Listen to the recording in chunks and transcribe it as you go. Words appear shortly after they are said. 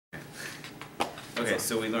Okay,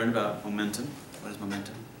 so we learned about momentum. What is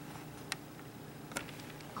momentum?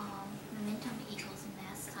 Momentum equals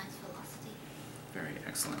mass times velocity. Very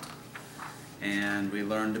excellent. And we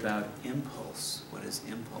learned about impulse. What is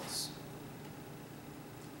impulse?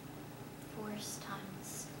 Force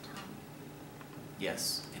times time.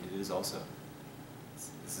 Yes, and it is also.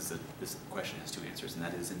 This question has two answers, and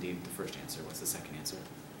that is indeed the first answer. What's the second answer?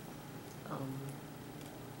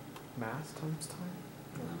 Mass times time?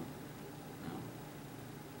 No. No.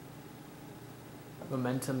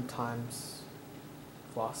 Momentum times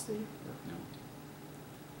velocity? No.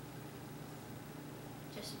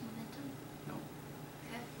 Just momentum? No.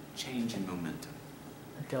 Okay. Change in momentum.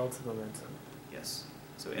 Delta momentum. Yes.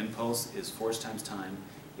 So impulse is force times time.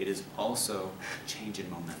 It is also change in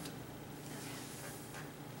momentum.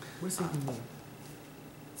 What does it even mean?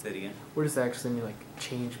 Say it again. What does that actually mean, like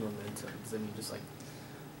change momentum? Does it mean just like...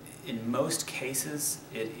 In most cases,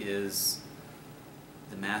 it is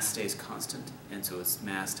the mass stays constant, and so it's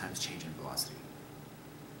mass times change in velocity.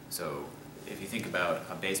 So if you think about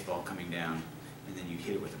a baseball coming down, and then you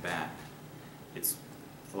hit it with a bat, its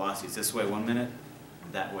velocity is this way 1 minute,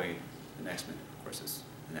 and that way the next minute. Of course, is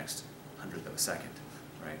the next hundredth of a second,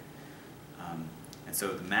 right? And so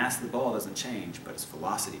the mass of the ball doesn't change, but its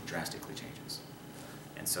velocity drastically changes.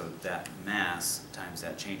 And so that mass times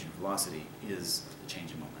that change in velocity is the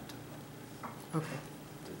change in momentum. Okay.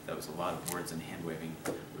 That was a lot of words and hand waving.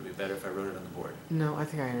 Would it be better if I wrote it on the board? No, I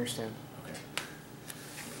think I understand. Okay.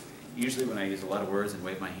 Usually when I use a lot of words and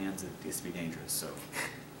wave my hands, it gets to be dangerous, so.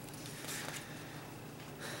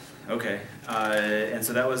 Okay, and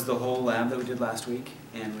so that was the whole lab that we did last week,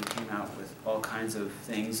 and we came out with all kinds of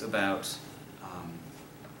things about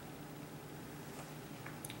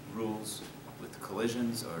rules with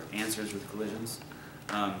collisions, or answers with collisions.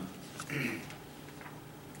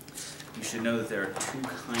 You should know that there are two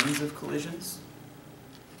kinds of collisions.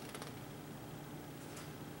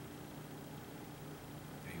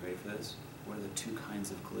 Are you ready for this? What are the two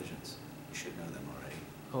kinds of collisions? You should know them already.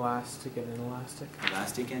 Elastic and inelastic.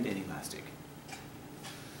 Elastic and inelastic.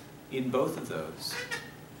 In both of those,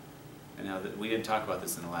 and now that we didn't talk about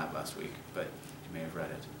this in the lab last week, but you may have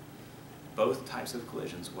read it. Both types of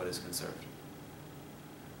collisions, what is conserved?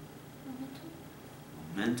 Momentum?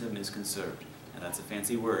 Momentum is conserved. And that's a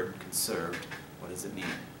fancy word, conserved. What does it mean?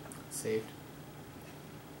 Saved.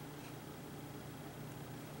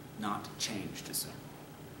 Not changed, assume.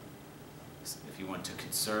 If you want to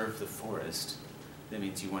conserve the forest, that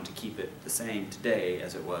means you want to keep it the same today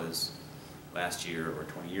as it was last year or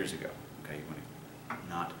 20 years ago. Okay, you want to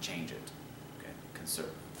not change it. Okay,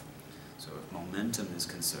 conserve. So if momentum is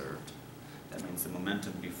conserved, that means the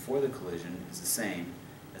momentum before the collision is the same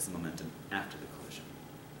as the momentum after the collision.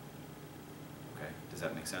 Okay, does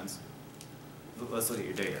that make sense? Let's look at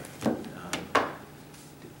your data.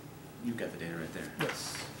 You've got the data right there.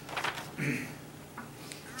 Yes.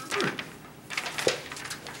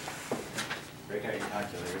 Break out your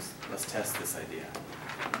calculators. Let's test this idea.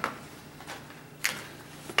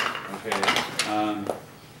 Okay.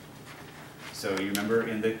 So you remember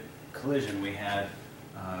in the collision we had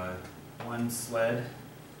one sled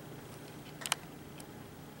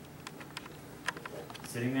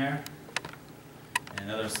sitting there, and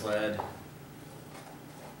another sled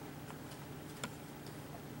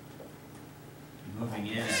moving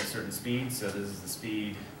in at a certain speed. So this is the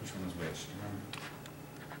speed. Which one was which? Do you remember?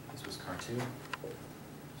 This was car 2. This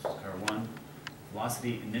was car 1.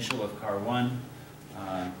 Velocity initial of car 1.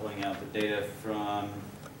 I'm pulling out the data from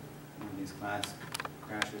one of these class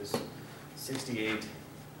crashes. 68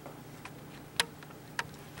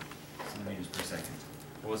 centimeters per second.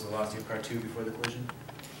 What was the velocity of car 2 before the collision?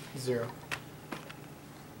 0.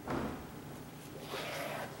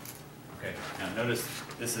 Okay, now notice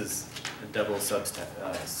this is a double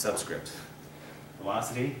subscript.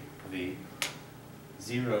 Velocity, V.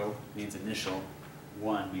 0 means initial,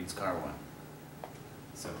 1 means car 1.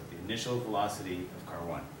 So the initial velocity of car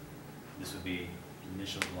 1. This would be the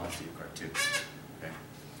initial velocity of car 2. Okay.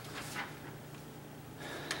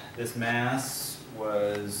 This mass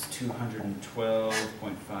was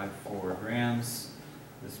 212.54 grams.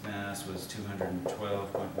 This mass was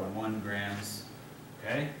 212.11 grams.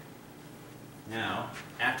 Okay? Now,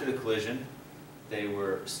 after the collision, they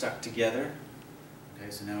were stuck together.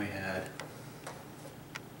 Okay, so now we had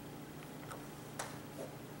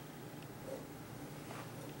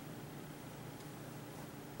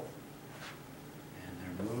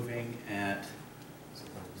moving at, so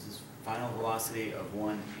this is final velocity of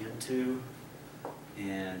 1 and 2,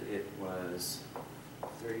 and it was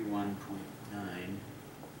 31.9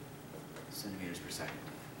 centimeters per second.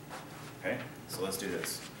 Okay, so let's do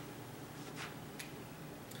this.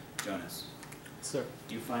 Jonas, Sir.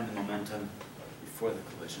 do you find the momentum before the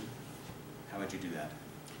collision? How would you do that?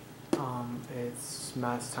 It's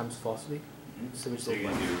mass times velocity. So which So you're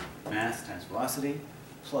going to do mass times velocity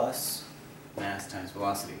plus mass times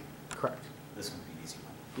velocity. Correct. This one would be an easy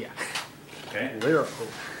one. Yeah. Okay? Literal.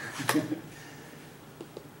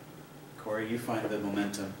 Corey, you find the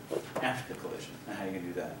momentum after the collision. Now how are you going to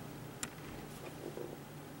do that?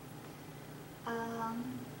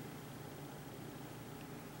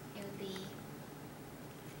 It would be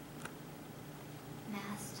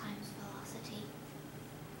mass times velocity.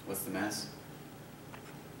 What's the mass?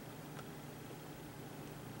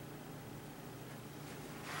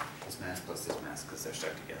 This mass plus this mass, because they're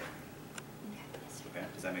stuck together. Okay, yes. Okay,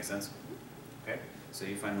 does that make sense? Okay, so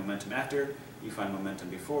you find momentum after, you find momentum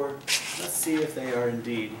before. Let's see if they are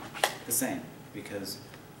indeed the same, because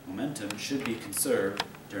momentum should be conserved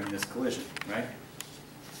during this collision, right?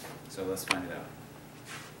 So let's find it out.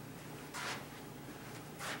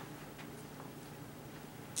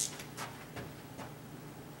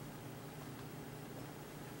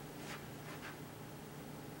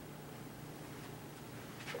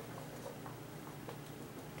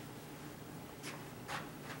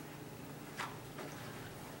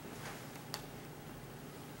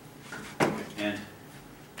 And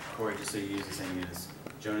Corey, just so you use the same units,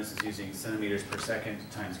 Jonas is using centimeters per second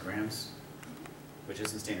times grams, which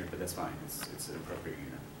isn't standard, but that's fine. It's an appropriate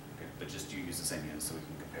unit. Okay, but just you use the same units so we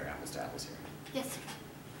can compare apples to apples here. Yes, sir.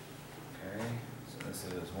 Okay, so this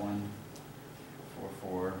is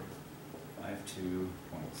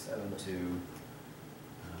 14452.72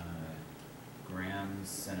 grams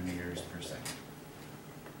centimeters per second.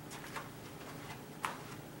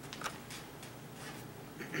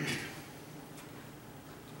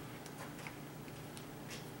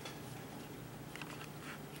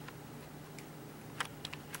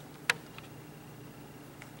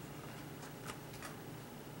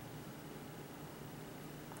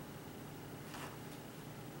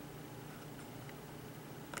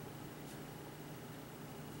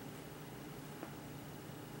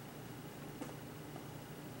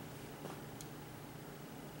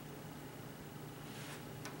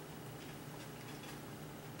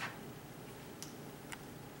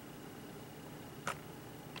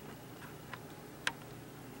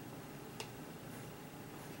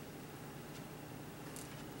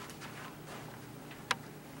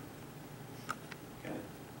 Got it?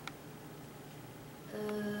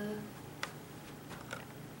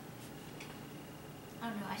 I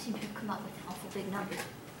don't know, I seem to have come up with an awful big number.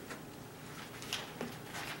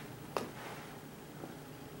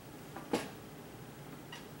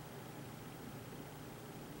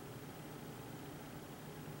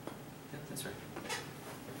 Yep, that's right.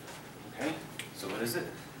 Okay, so what is it?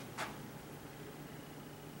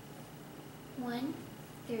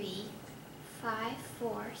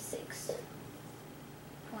 13546.335.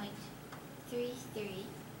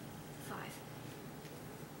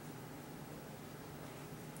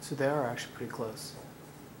 So they are actually pretty close.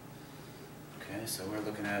 Okay, so we're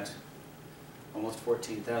looking at almost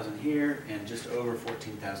 14,000 here and just over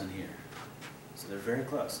 14,000 here. So they're very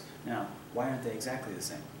close. Now, why aren't they exactly the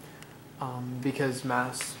same? Because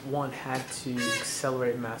mass 1 had to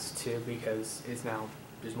accelerate mass 2 because there's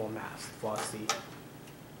more mass. Velocity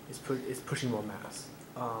is pushing more mass.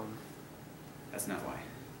 That's not why.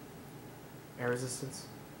 Air resistance,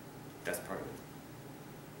 That's part of it.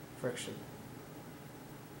 friction.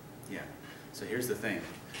 Yeah. So here's the thing.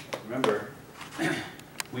 Remember,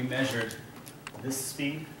 we measured this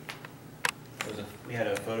speed. We had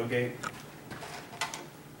a photo gate.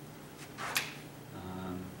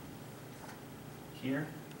 Here,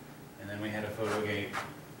 and then we had a photo gate.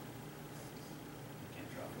 Can't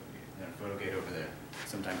draw a photo gate. And then a photo gate over there,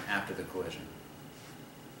 sometime after the collision.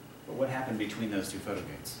 But what happened between those two photo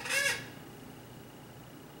gates?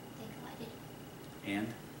 They collided.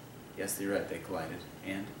 And? Yes, you're right, they collided.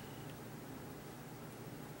 And?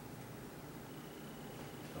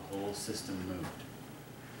 The whole system moved.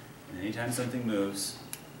 And anytime something moves,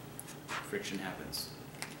 friction happens.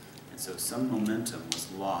 And so some momentum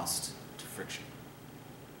was lost to friction.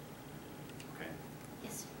 Okay?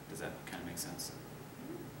 Yes, sir. Does that kind of make sense?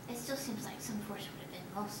 It still seems like some force would have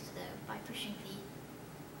been lost though by pushing the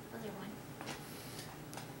other one.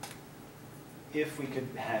 If we could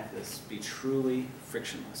have this be truly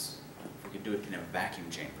frictionless, if we could do it in a vacuum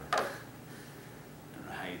chamber. I don't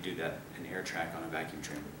know how you do that, an air track on a vacuum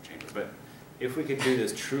chamber, but if we could do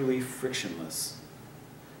this truly frictionless,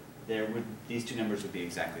 these two numbers would be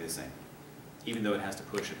exactly the same. Even though it has to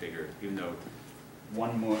push a bigger, even though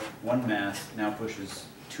one mass now pushes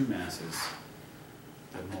two masses,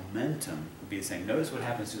 the momentum would be the same. Notice what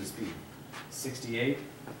happens to the speed. 68,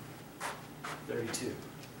 32.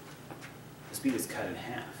 The speed is cut in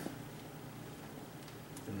half.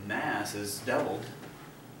 The mass is doubled,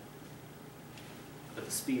 but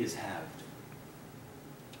the speed is halved.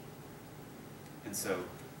 And so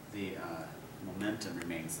the momentum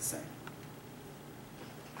remains the same.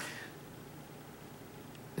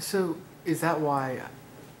 So is that why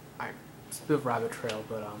it's a bit of a rabbit trail,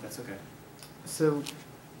 but That's okay. so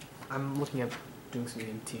I'm looking at doing some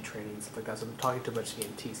EMT training and stuff like that. So I'm talking to a bunch of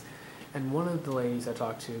EMTs, and one of the ladies I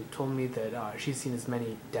talked to told me that she's seen as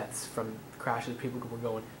many deaths from crashes, people were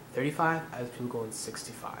going 35 as people going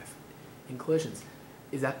 65 in collisions.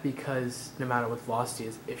 Is that because no matter what the velocity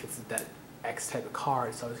is, if it's that X type of car,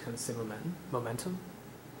 it's always going to see momentum?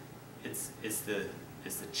 It's the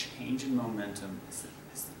change in momentum, it's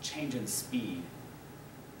the change in speed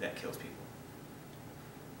that kills people.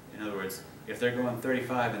 In other words, if they're going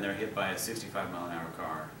 35 and they're hit by a 65-mile-an-hour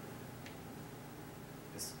car,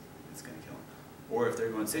 it's going to kill them. Or if they're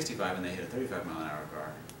going 65 and they hit a 35-mile-an-hour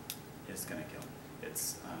car, it's going to kill them.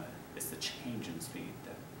 It's the change in speed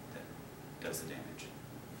that does the damage.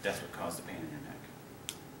 That's what caused the pain in your neck.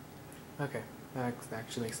 Okay, that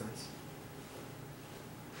actually makes sense.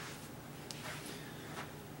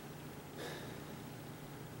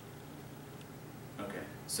 Okay,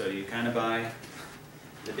 so you kind of buy,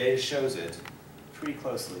 the data shows it pretty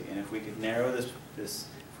closely, and if we could narrow this,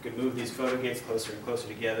 if we could move these photo gates closer and closer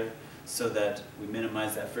together so that we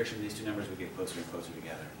minimize that friction of these two numbers, we get closer and closer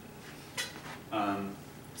together.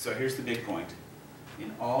 So here's the big point.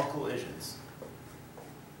 In all collisions,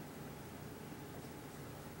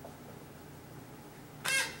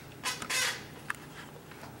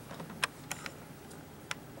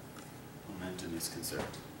 momentum is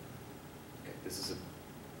conserved. Okay, this is a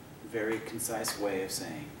very concise way of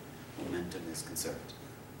saying momentum is conserved.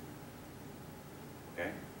 Okay?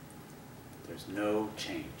 There's no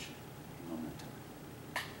change in momentum.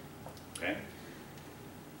 Okay?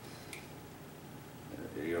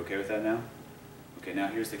 Are you okay with that now? Okay, now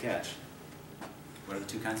here's the catch. What are the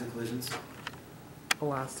two kinds of collisions?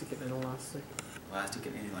 Elastic and inelastic. Elastic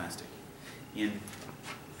and inelastic. In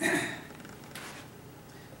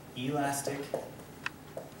elastic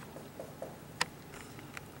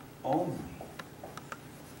only,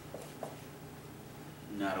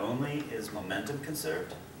 not only is momentum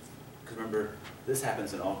conserved, because remember, this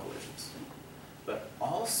happens in all collisions, but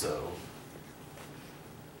also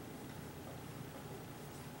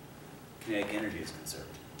kinetic energy is conserved.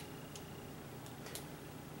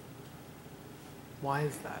 Why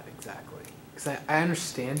is that exactly? Because I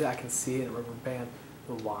understand it, I can see it in a rubber band,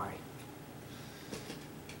 but why?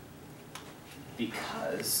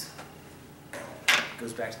 Because it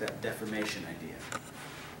goes back to that deformation idea.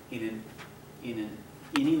 In an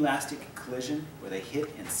inelastic collision where they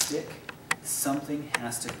hit and stick, something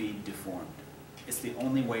has to be deformed. It's the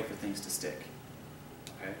only way for things to stick.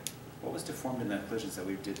 Okay? What was deformed in the collisions that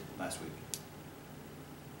we did last week?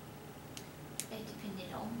 It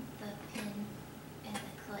depended on the pin and the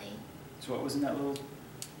clay. So what was in that little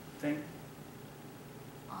thing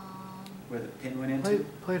where the pin went into?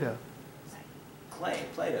 Play-Doh. Sorry, Clay,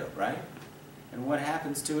 Play-Doh, right? And what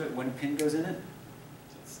happens to it when a pin goes in it?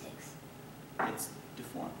 it sticks. It's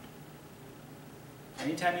deformed.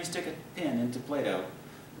 Anytime you stick a pin into Play-Doh,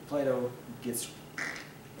 the Play-Doh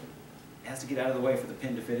has to get out of the way for the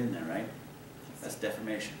pin to fit in there, right? That's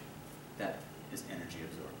deformation. That is energy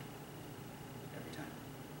absorbed every time.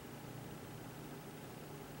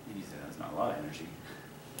 And you say that's not a lot of energy,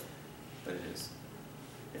 but it is.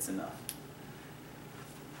 It's enough.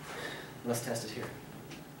 Let's test it here.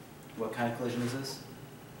 What kind of collision is this?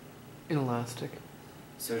 Inelastic.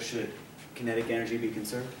 So should kinetic energy be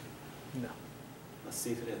conserved? No. Let's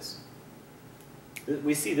see if it is.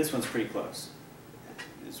 We see this one's pretty close.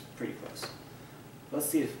 It's pretty close. Let's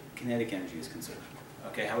see if kinetic energy is conserved.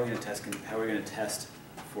 Okay, how are we going to test? How are we going to test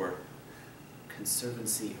for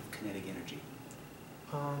conservancy of kinetic energy?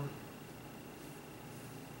 Well,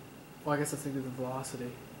 I guess that's to do with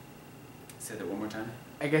velocity. Say that one more time.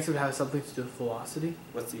 I guess it would have something to do with velocity.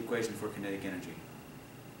 What's the equation for kinetic energy?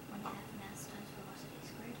 1/2 mass times velocity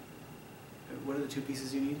squared. What are the two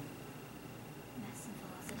pieces you need? Mass and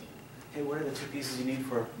velocity. Hey, what are the two pieces you need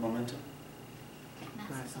for momentum? Mass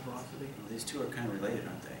Mass and and velocity. Well, these two are kind of related,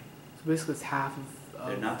 aren't they? So basically it's half of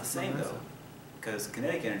They're not the same momentum. though, because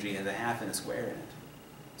kinetic energy has a half and a square in it.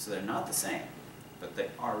 So they're not the same, but they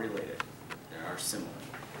are related. They are similar.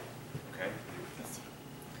 Okay? Yes, sir.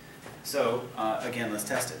 So, again, let's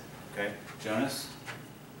test it. Okay? Jonas,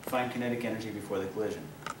 find kinetic energy before the collision.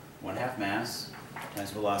 1/2 mass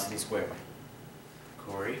times velocity squared.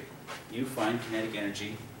 Corey, you find kinetic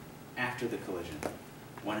energy after the collision.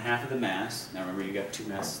 1/2 of the mass, now remember you got two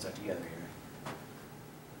masses stuck together here,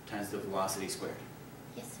 times the velocity squared.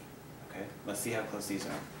 Yes, sir. Okay, let's see how close these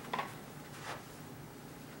are. I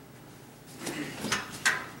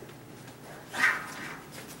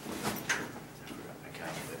forgot my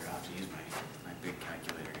calculator. I'll have to use my big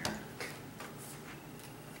calculator here.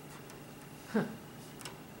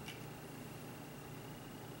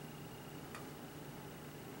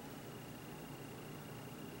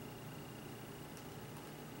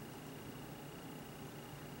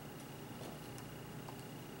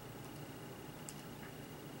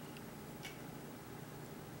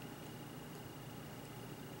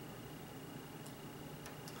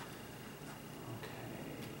 Okay.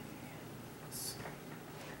 Let's see.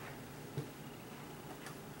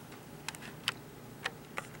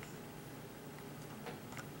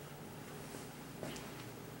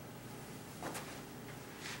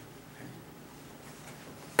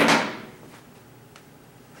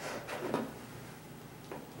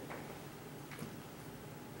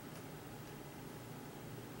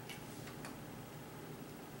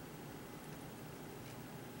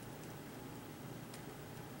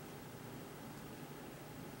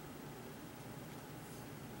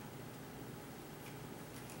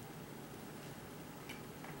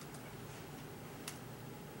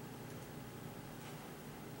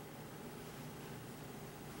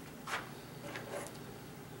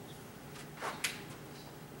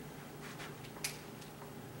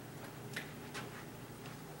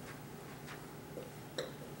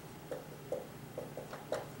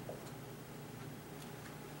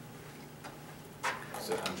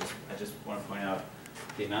 So I just want to point out,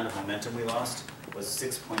 the amount of momentum we lost was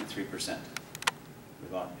 6.3%. We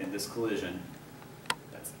lost, in this collision,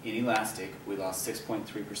 that's inelastic, we lost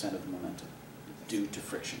 6.3% of the momentum due to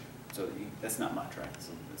friction. So that's not much, right?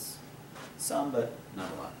 So it's some, but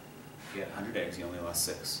not a lot. If you had 100 eggs, you only lost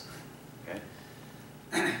 6, okay?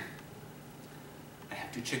 I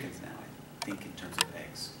have 2 chickens now, I think in terms of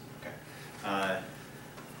eggs, okay?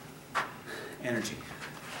 Energy.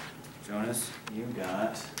 Jonas, you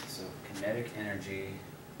got, so kinetic energy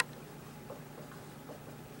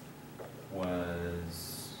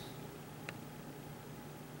was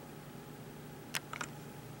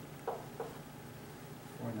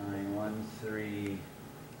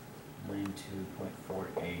 491392.48. Oh,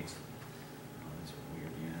 these are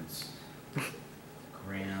weird units.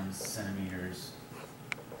 Grams, centimeters,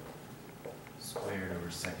 squared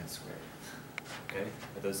over second squared. Okay,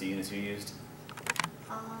 are those the units you used?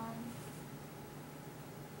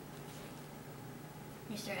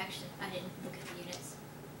 Yes, sir. Actually, I didn't look at the units.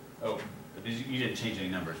 Oh, but you didn't change any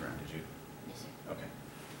numbers around, did you? Yes, sir. Okay.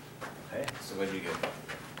 Okay, so what did you get?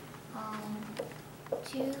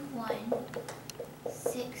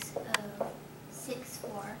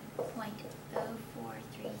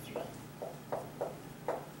 216064.0433.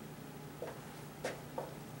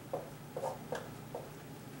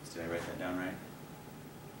 Did I write that down right?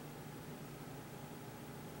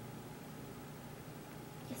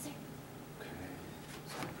 Yes, sir. Okay,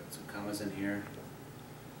 so I put some commas in here.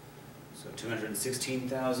 So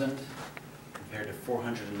 216,000 compared to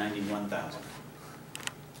 491,000.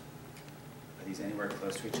 Are these anywhere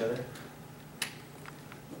close to each other?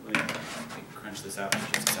 Let me crunch this out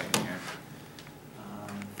for just a second here.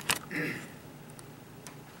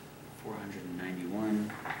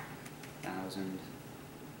 491,000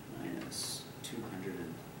 minus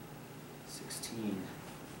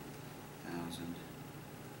 216,000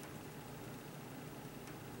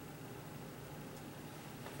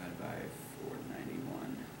 divided by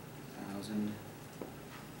 491,000.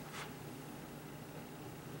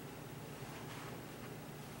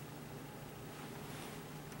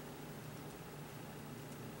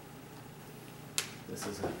 This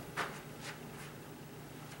is a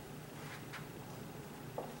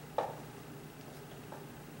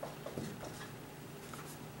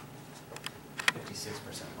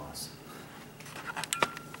 56% loss.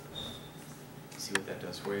 See what that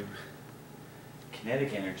does for you?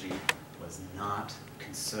 Kinetic energy was not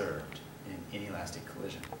conserved in inelastic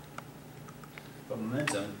collision. But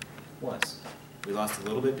momentum was. We lost a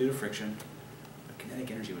little bit due to friction, but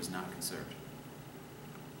kinetic energy was not conserved.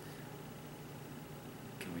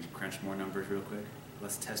 Can we crunch more numbers real quick?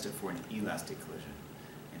 Let's test it for an elastic collision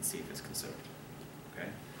and see if it's conserved. Okay?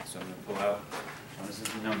 So I'm going to pull out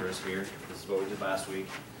Jonas's numbers here. This is what we did last week.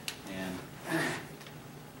 And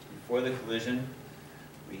before the collision,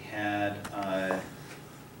 we had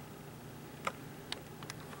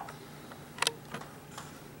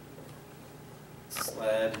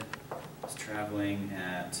sled was traveling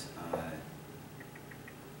at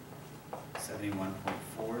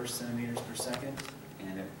 71.4 centimeters per second,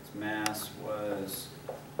 and its mass was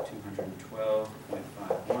 212.51.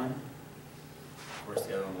 Of course,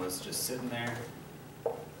 the other one was just sitting there.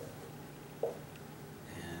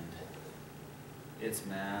 And its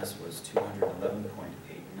mass was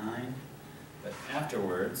 211.89. But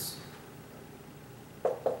afterwards,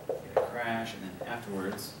 you get a crash, and then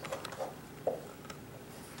afterwards,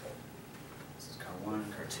 this is car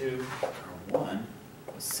 1, car 2. Car 1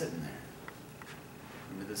 was sitting there.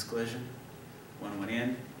 Remember this collision? One went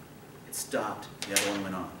in, it stopped, the other one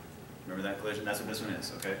went on. Remember that collision? That's what this one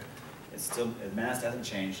is, okay? It's still, the mass hasn't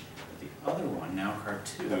changed, but the other one, now car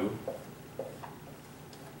 2,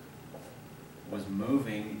 was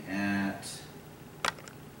moving at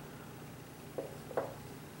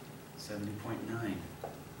 70.9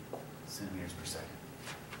 centimeters per second.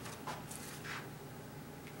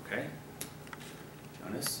 Okay?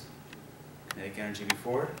 Jonas, kinetic energy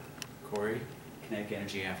before. Corey, kinetic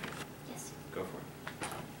energy after. Yes. Go for it.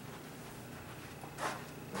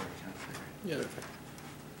 Yeah,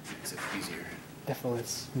 Makes it easier. definitely.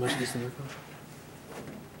 It's much easier than before.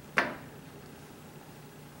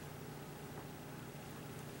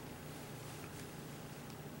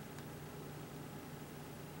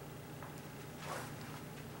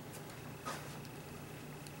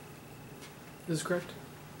 This is correct?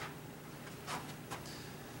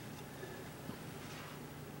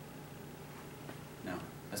 No,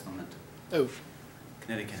 that's momentum. Oh.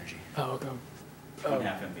 Kinetic energy. Oh, okay.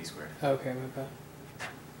 1/2 mv squared. Okay, my bad.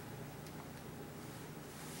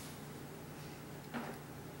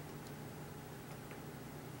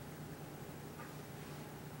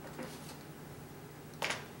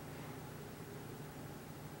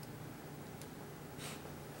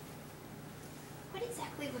 What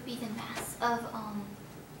exactly would be the mass of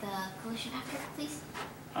the collision after, please?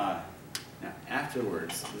 Now,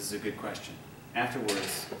 afterwards, this is a good question.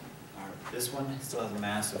 Afterwards, this one still has a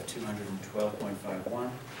mass of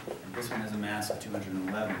 212.51, and this one has a mass of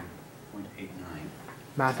 211.89.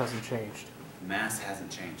 Math hasn't changed. Mass hasn't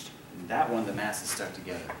changed. In that one, the mass is stuck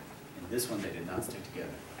together. In this one, they did not stick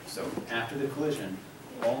together. So after the collision,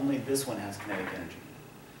 only this one has kinetic energy.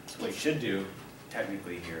 So what you should do,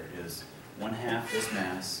 technically here, is 1/2 this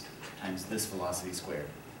mass times this velocity squared.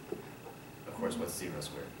 Of course, what's 0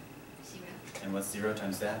 squared? 0. And what's 0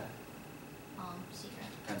 times that? 0.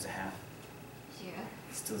 Times 1/2? 0.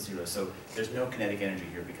 It's still 0. So there's no kinetic energy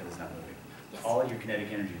here because it's not moving. Yes. All of your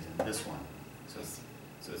kinetic energy is in this one. So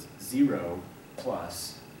it's 0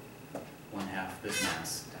 plus 1/2 this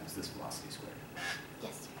mass times this velocity squared.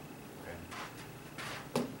 Yes. Okay.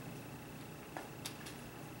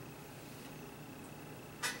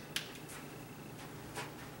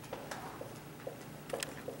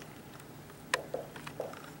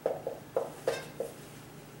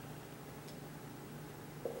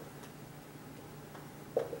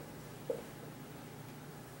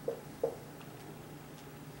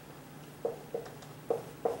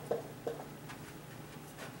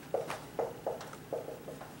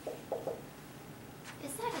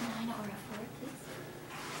 Is that a 9 or a 4, please?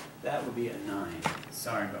 That would be a 9.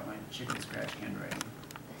 Sorry about my chicken scratch handwriting.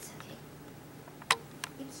 That's okay.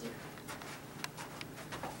 Thank you.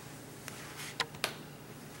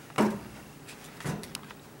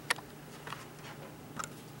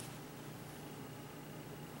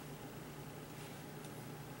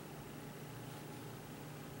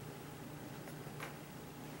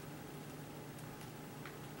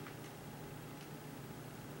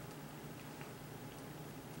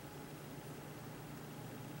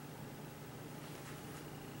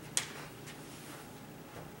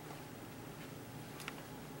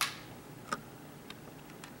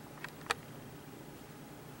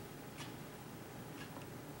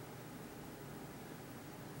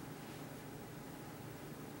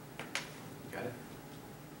 Got it?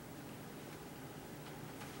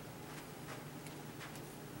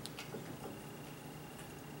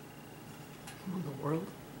 What in the world?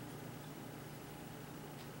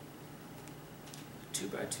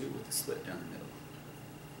 2x2 with a slit down the middle.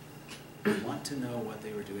 I want to know what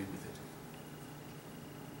they were doing with it.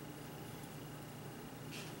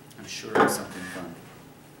 I'm sure it's something fun.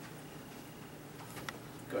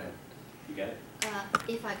 Go ahead. You got it?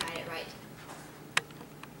 If I got it right.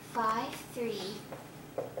 5, 3,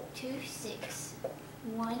 2, 6,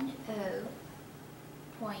 1, 0,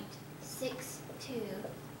 point 6, 2,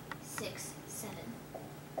 6, 7.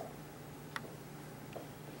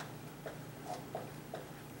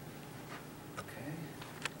 Okay.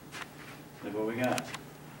 Look what we got.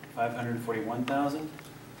 541,000,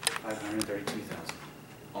 532,000.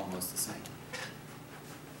 Almost the same.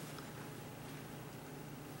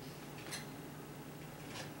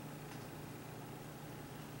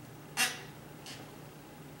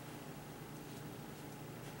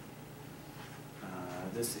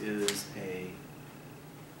 this is a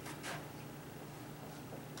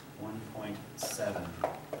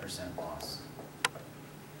 1.7% loss.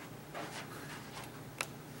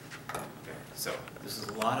 Okay, so this is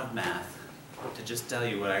a lot of math to just tell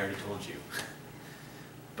you what I already told you.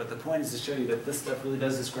 But the point is to show you that this stuff really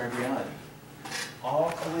does describe reality.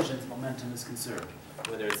 All collisions, momentum is conserved,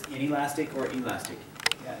 whether it's inelastic or elastic.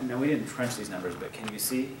 Yeah, no, we didn't crunch these numbers, but can you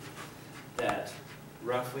see that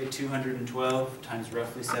roughly 212 times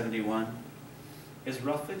roughly 71 is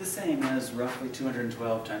roughly the same as roughly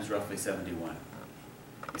 212 times roughly 71.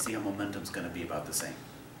 You see how momentum's going to be about the same.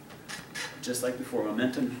 Just like before,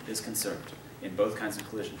 momentum is conserved in both kinds of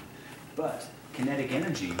collision. But kinetic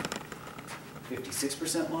energy,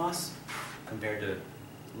 56% loss compared to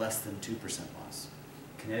less than 2% loss.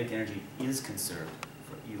 Kinetic energy is conserved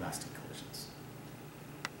for elastic collisions.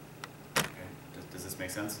 Okay, does this make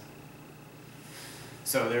sense?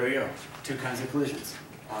 So there we go, two kinds of collisions.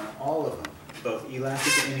 On all of them, both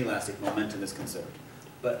elastic and inelastic, momentum is conserved.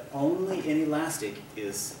 But only in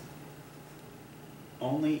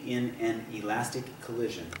an elastic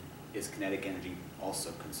collision is kinetic energy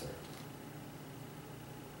also conserved.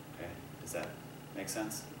 Okay, does that make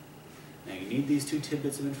sense? Now you need these two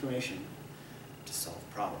tidbits of information to solve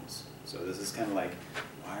problems. So this is kind of like,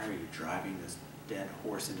 why are you driving this dead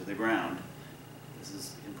horse into the ground? This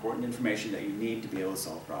is important information that you need to be able to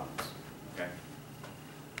solve problems. Okay?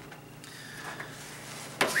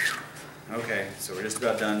 Okay, so we're just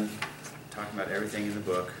about done talking about everything in the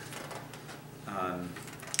book,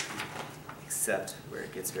 except where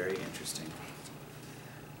it gets very interesting.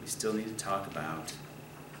 We still need to talk about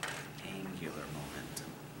angular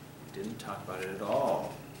momentum. We didn't talk about it at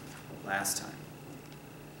all last time.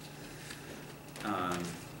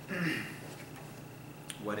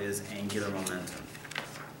 What is angular momentum?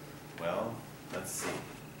 Well, let's see.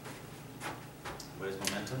 What is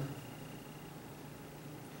momentum?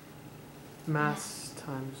 Mass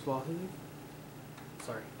times velocity?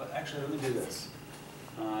 Sorry. But actually, let me do this.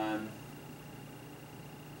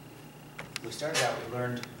 We started out, we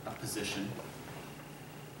learned a position,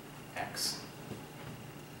 x.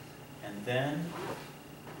 And then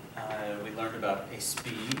we learned about a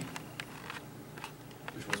speed,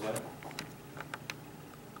 which was what?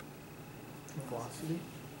 Velocity?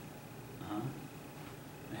 Uh-huh.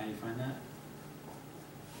 And how do you find that?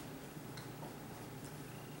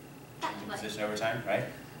 Position over time, right?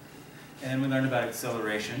 And then we learned about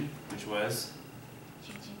acceleration, which was?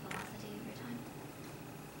 Changing velocity over time.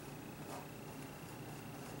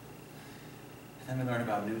 And then we learned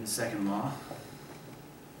about Newton's second law.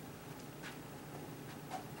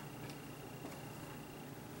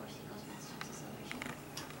 Force equals mass times acceleration.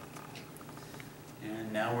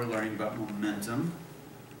 And now we're learning about momentum.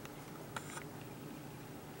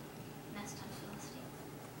 Mass times velocity.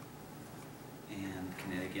 And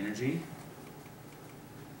kinetic energy.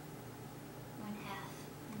 1/2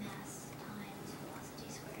 mass times velocity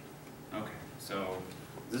squared. Okay, so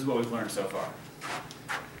this is what we've learned so far.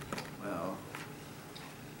 Well,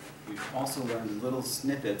 we've also learned little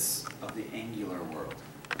snippets of the angular world.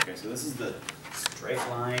 Okay, so this is the straight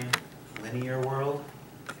line, linear world.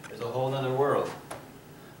 There's a whole other world.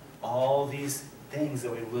 All these things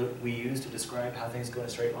that we use to describe how things go in a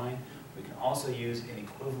straight line, we can also use an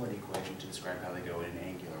equivalent equation to describe how they go in an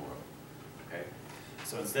angular world. Okay?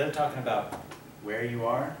 So instead of talking about where you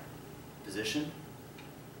are, position,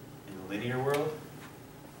 in the linear world,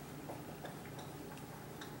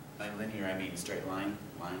 by linear I mean straight line,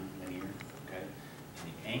 linear, okay? In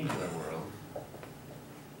the angular world,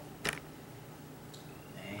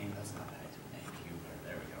 that's not right, angular,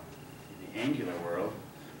 there we go. In the angular world,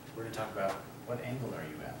 we're going to talk about what angle are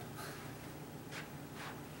you at?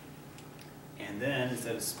 And then,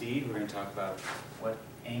 instead of speed, we're going to talk about what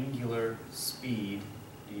angular speed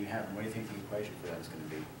do you have, and what do you think the equation for that is going to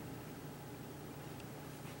be?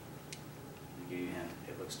 I'll give you a hint.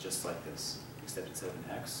 It looks just like this, except instead of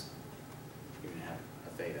an x, you're going to have a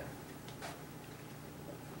theta.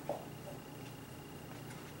 What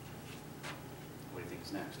do you think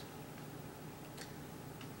is next?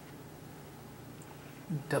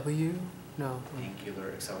 W? No.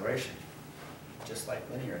 Angular acceleration. Just like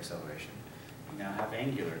linear acceleration, you now have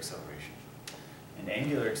angular acceleration. And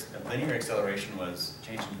linear acceleration was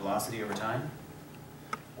change in velocity over time.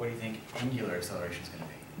 What do you think angular acceleration is going to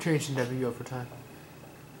be? Change in W over time.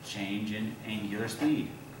 Change in angular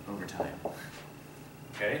speed over time.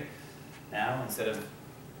 Okay? Now, instead of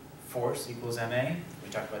force equals ma, we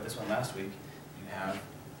talked about this one last week, you have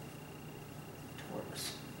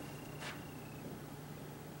torques.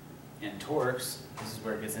 And torques, this is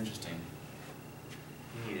where it gets interesting.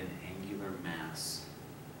 You need an angular mass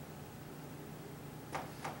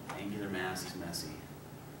mass is messy.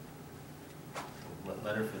 The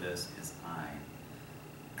letter for this is I.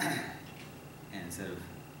 And instead of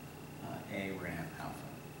A, we're going to have alpha.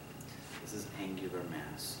 This is angular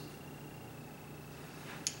mass.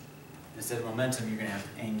 Instead of momentum, you're going to have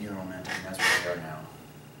angular momentum. That's where we are now,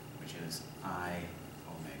 which is I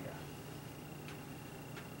omega.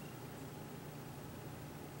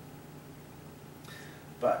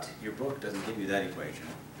 But your book doesn't give you that equation.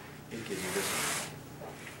 It gives you this one.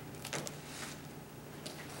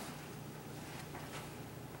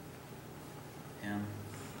 mv_r.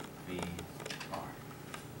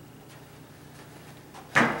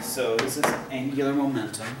 So this is angular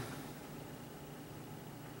momentum.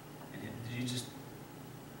 And did you just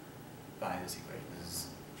buy this equation? This is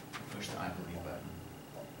push the I believe button.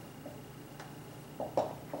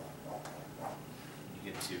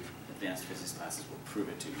 You get to advanced physics classes will prove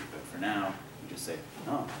it to you, but for now, you just say,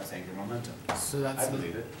 oh, that's angular momentum. So that's I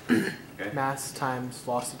believe it. Okay? mass times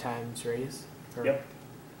velocity times radius? Or Yep.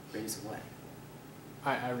 Radius of what?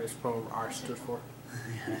 I just know what R stood for.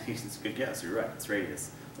 It's a good guess, you're right, it's radius.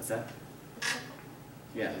 What's that?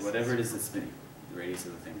 Yeah, whatever it is that's spinning, the radius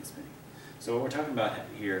of the thing that's spinning. So what we're talking about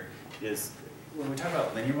here is, when we talk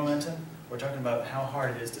about linear momentum, we're talking about how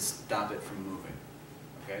hard it is to stop it from moving,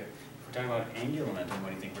 okay? If we're talking about angular momentum, what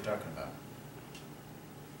do you think we're talking about?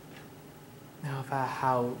 Now,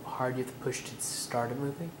 how hard you have to push to start it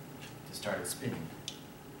moving? To start it spinning.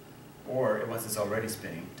 Or, once it's already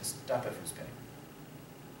spinning, to stop it from spinning.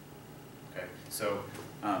 Okay, so,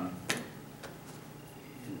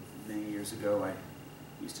 many years ago, I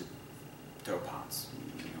used to throw pots.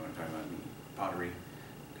 You know what I'm talking about? Pottery.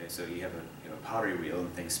 Okay, so you have a pottery wheel, and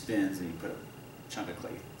the thing spins, and you put a chunk of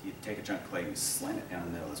clay. You take a chunk of clay and you slam it down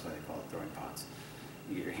the middle. That's why they call it throwing pots.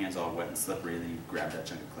 You get your hands all wet and slippery, and then you grab that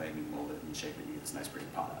chunk of clay and you mold it and shape it, and you get this nice pretty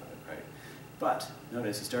pot out of it, right? But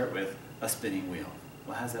notice you start with a spinning wheel.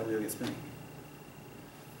 Well, how does that wheel get spinning?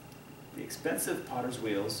 The expensive potter's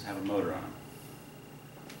wheels have a motor on them.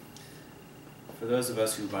 For those of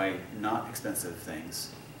us who buy not expensive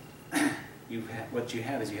things, what you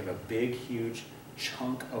have is you have a big, huge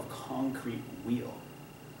chunk of concrete wheel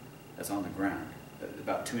that's on the ground,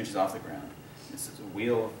 about 2 inches off the ground. It's a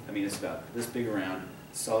wheel, I mean, it's about this big around,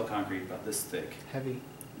 solid concrete, about this thick. Heavy.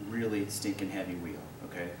 Really stinking heavy wheel,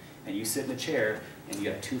 okay? And you sit in a chair, and you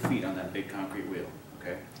got 2 feet on that big concrete wheel,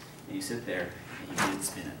 okay? And you sit there, and you get it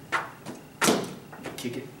spin it. You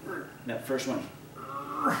kick it, and that first one,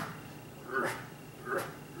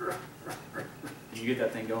 you get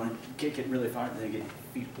that thing going, you kick it really far, and then you get your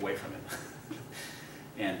feet away from it.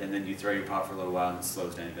 and then you throw your pot for a little while, and it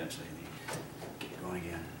slows down eventually, and you get it going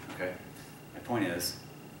again, okay? My point is,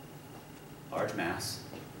 large mass,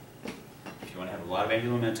 if you want to have a lot of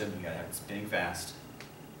angular momentum, you got to have it spinning fast,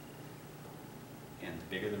 and the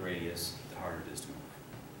bigger the radius, the harder it is to move.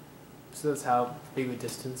 So that's how big of a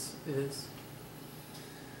distance it is?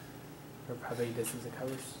 Or how big a distance it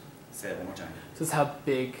covers? Say it one more time. So that's how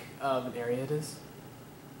big of an area it is?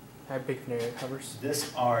 How big of an area it covers?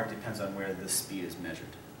 This R depends on where the speed is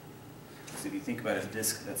measured. So if you think about a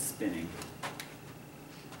disk that's spinning,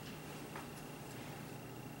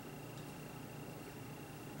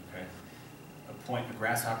 okay, a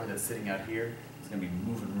grasshopper that's sitting out here is going to be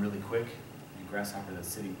moving really quick, and a grasshopper that's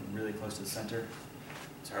sitting really close to the center,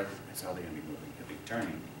 it's hardly going to be moving. It'll be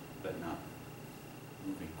turning, but not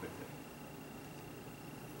moving quickly.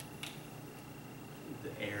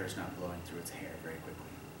 The air is not blowing through its hair very quickly.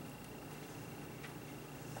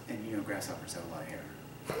 And you know grasshoppers have a lot of hair.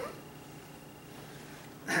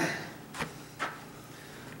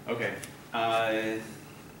 Okay.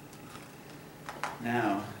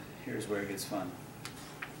 Now, here's where it gets fun.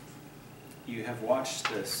 You have watched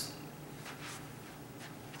this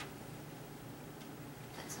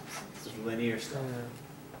linear stuff.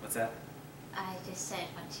 What's that? I just said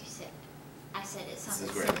once you said, I said it This sounded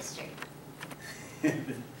is where- sinister.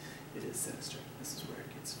 It is sinister. This is where it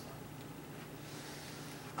gets fun.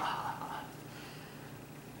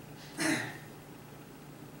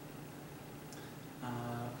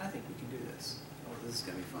 I think we can do this. Oh, this is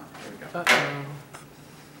going to be fun. Here we go.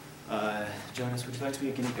 Uh-oh. Jonas, would you like to be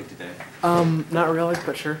a guinea pig today? Not really,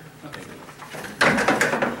 but sure. Okay, good.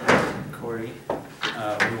 Corey,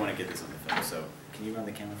 we want to get this on the film, so can you run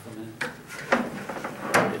the camera for a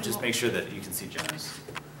minute? Just make sure that you can see Jonas.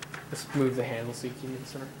 Just move the handle so you can in the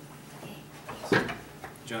center. Okay.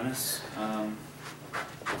 Jonas,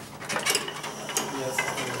 Yes,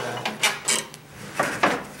 I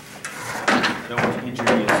don't want to injure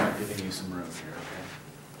you, so I'm giving you some room here,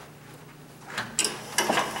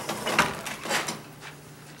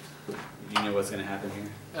 okay? You know what's going to happen here?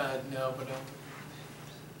 no, but no.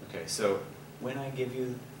 Okay, so when I give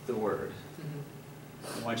you the word,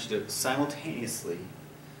 I want you to simultaneously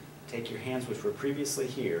take your hands, which were previously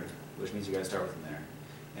here, which means you gotta start with them there,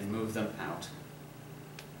 and move them out.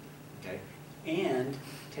 Okay? And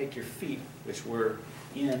take your feet, which were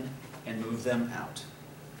in, and move them out.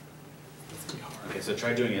 That's gonna be hard. Okay, so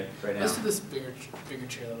try doing it right now. Let's do this bigger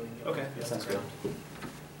chair that we can get. Okay, that sounds good.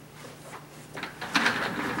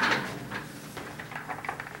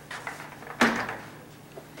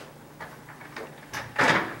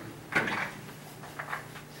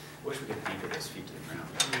 Wish we could anchor those feet to the ground.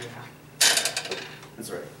 Yeah. That's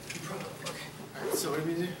all right. Okay. Alright, so what do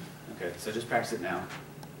we do? Okay, so just practice it now.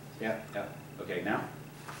 Yep, yep. Okay, now?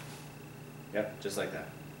 Yep, just like that.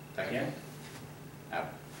 Back in. Out.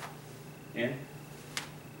 In.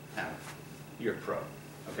 Out. You're a pro.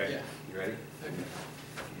 Okay? Yeah. You ready? Okay.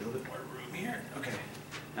 Give you a little bit more room here. Okay.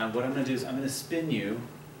 Now what I'm gonna do is I'm gonna spin you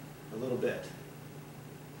a little bit.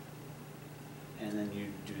 And then you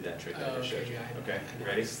do that trick that I Oh, just showed okay, you. yeah, I know. Okay, I you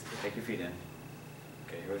know. ready? Take your feet in.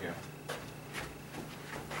 Okay, here we go.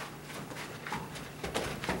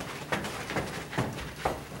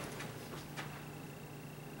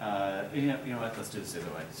 You know what? Let's do this the other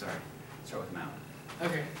way. Sorry. Start with mount.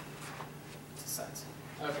 Okay. To the sides.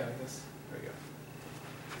 Okay, like this. There we go.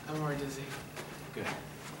 I'm more dizzy. Good.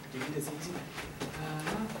 Do you need this easy? No,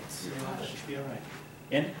 it's You're too fine. much. Should be all right.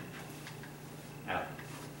 In. Out.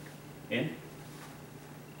 In.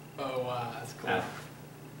 Oh wow, that's cool. Out.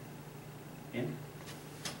 In.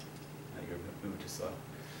 Now you're moving too slow.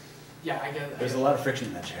 Yeah, I get it. There's a lot of friction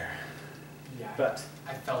in that chair. Yeah. But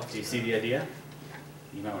I felt do you it. see the idea?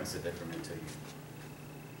 You might want to sit there for a minute until you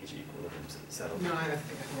get your equilibrium settled. No, I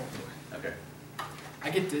think I can. Okay. I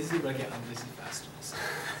get dizzy, but I get undizzy faster. So.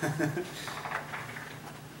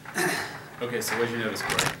 Okay, so what did you notice,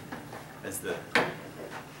 Corey, as the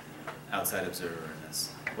outside observer in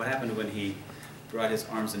this? What happened when he brought his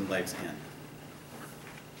arms and legs in?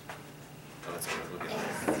 Oh, that's good. Look at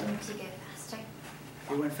It that. seemed to go faster.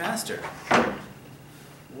 He went faster.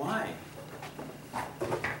 Why?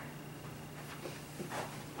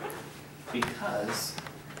 Because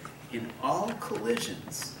in all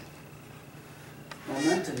collisions,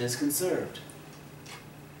 momentum is conserved.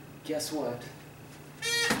 Guess what?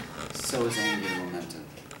 So is angular momentum.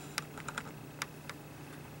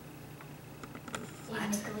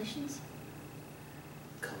 Even the collisions?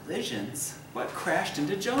 Collisions? What crashed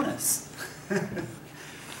into Jonas?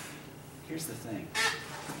 Here's the thing.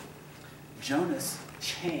 Jonas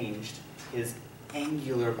changed his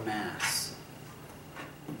angular mass.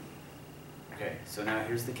 Okay, so now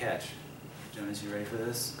here's the catch. Jonas, you ready for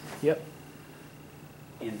this? Yep.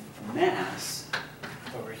 In mass,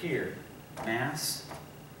 over here, mass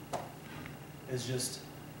is just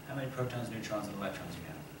how many protons, neutrons, and electrons you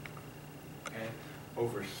have. Okay?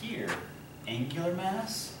 Over here, angular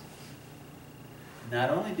mass not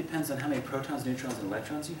only depends on how many protons, neutrons, and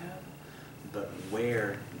electrons you have, but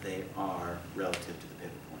where they are relative to the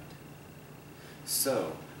pivot point.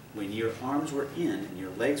 So, when your arms were in and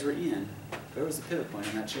your legs were in, where was the pivot point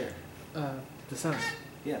on that chair? The center.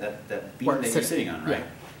 Yeah, that beam Where that it's you're sitting, sitting on, right?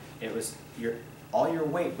 yeah. It was all your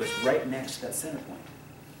weight was right next to that center point.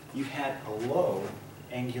 You had a low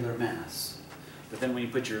angular mass. But then when you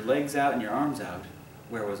put your legs out and your arms out,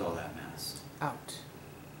 where was all that mass? Out.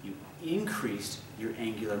 You increased your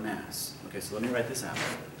angular mass. Okay, so let me write this out.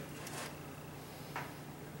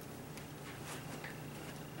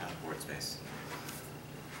 Out of board space.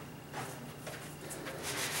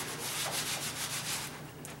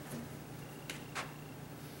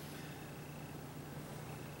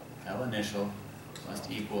 L initial must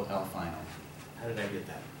equal L final. How did I get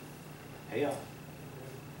that? Hey y'all.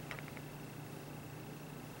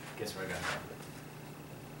 Guess where I got that?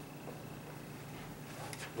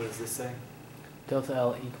 What does this say? Delta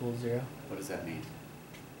L equals 0. What does that mean?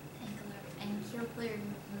 Angular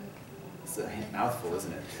It's a mouthful,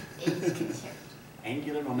 isn't it? is conserved.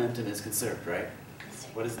 Angular momentum is conserved, right? Yes, sir.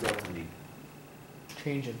 What does delta mean?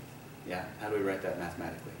 Changing. Yeah, how do we write that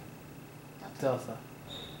mathematically? Delta.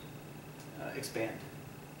 Expand.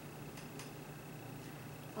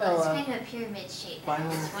 Well, it's Oh, kind of a pyramid shape.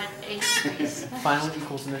 final- It's one increase. Final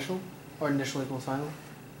equals initial? Or initial equals final?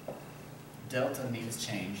 Delta means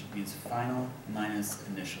change, means final minus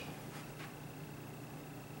initial.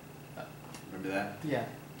 Remember that? Yeah.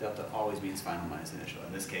 Delta always means final minus initial.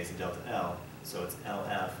 In this case, a delta L, so it's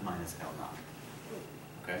LF minus L naught.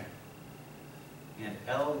 Okay? And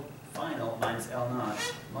L final minus L naught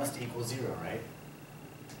must equal 0, right?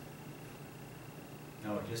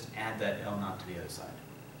 No, just add that L naught to the other side.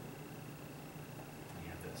 And you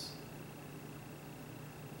have this.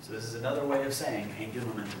 So So this is another way of saying angular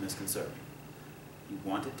momentum is conserved. You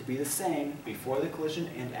want it to be the same before the collision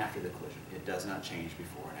and after the collision. It does not change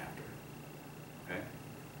before and after. Okay?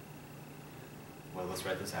 Well, let's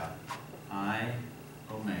write this out. I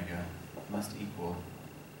omega must equal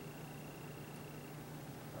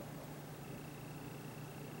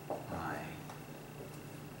I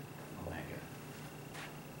omega.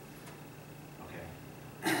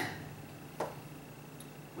 Okay.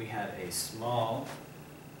 We had a small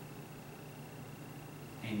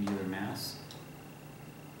angular mass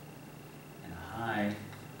and a high,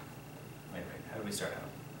 wait, how do we start out?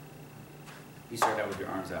 You start out with your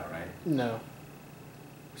arms out, right? No.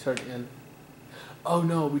 We started in. Oh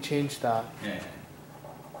no, we changed that. Yeah.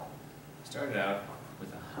 Started out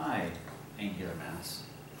with a high angular mass.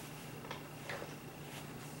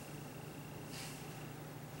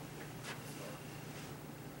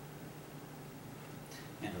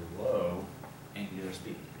 And a low angular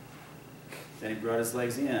speed. Then he brought his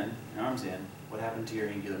legs in, arms in. What happened to your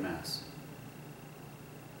angular mass?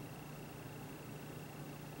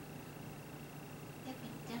 That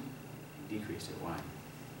went down He decreased it. Why?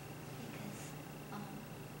 because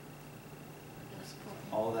it was pulled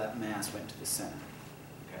in. All that mass went to the center.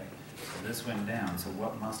 Okay? So this went down, so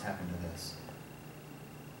what must happen to this?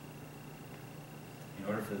 In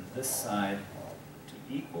order for this side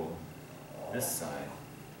to equal this side,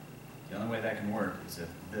 the only way that can work is if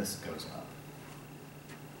this goes up.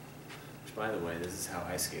 Which, by the way, this is how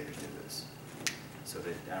ice skaters do this. So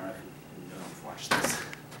they, I don't know if you've watched this.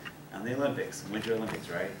 On the Olympics, Winter Olympics,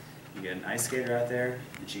 right? You get an ice skater out there,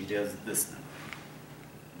 and she does this number.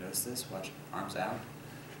 Notice this, watch, arms out,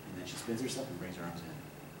 and then she spins herself and brings her arms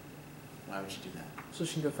in. Why would she do that? So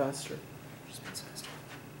she can go faster. She spins faster.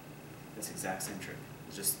 That's the exact same trick.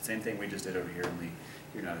 It's just the same thing we just did over here, only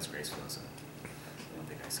you're not as graceful as an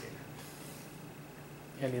Olympic ice skater.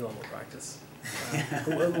 Any level practice.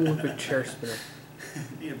 An Olympic chair spinner.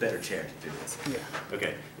 Need a better chair to do this. Yeah.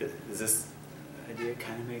 Okay, does this idea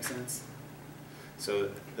kind of make sense?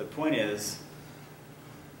 So the point is,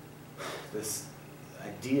 this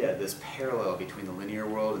idea, this parallel between the linear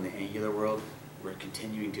world and the angular world, we're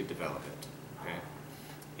continuing to develop it, okay?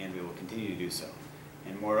 And we will continue to do so.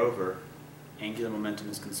 And moreover, angular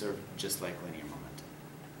momentum is conserved just like linear momentum.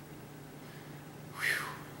 Whew,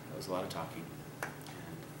 that was a lot of talking. And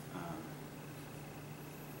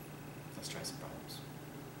let's try some problems.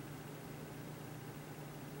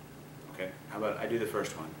 Okay, how about I do the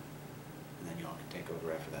first one, and then y'all can take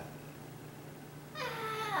over after that.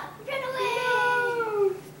 Ah, run away!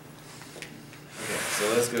 Okay, so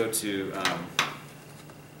let's go to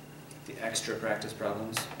the extra practice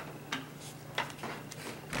problems.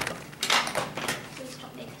 Please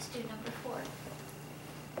don't make us do number 4.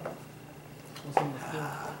 What's number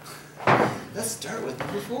 4? Let's start with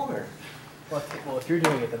number 4. Well, if you're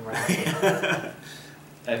doing it, then we're out.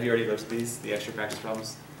 Have you already looked at these, the extra practice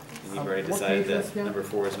problems? And you've already What decided page is that this number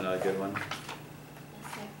 4 is another good one?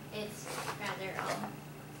 Yes, sir. It's rather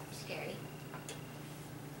scary.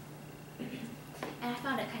 And I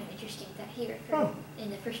found it kind of interesting that he referred in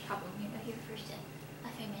the first problem, he refers to a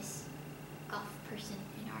famous golf person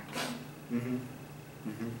in our time. Mm-hmm.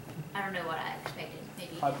 Mm-hmm. I don't know what I expected.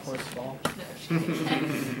 Maybe Hot horse ball. No, just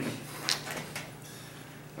kidding.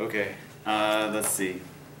 Okay, let's see.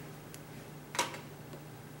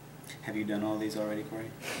 Have you done all these already,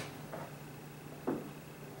 Corey?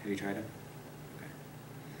 Have you tried them?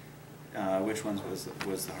 Okay. Which ones was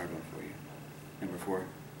the hard one for you? Number 4.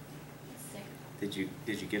 Yes, sir. Did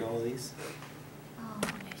you get all of these? Oh, no,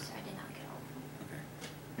 sir. I did not get all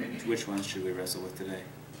of them. Okay. Which ones should we wrestle with today?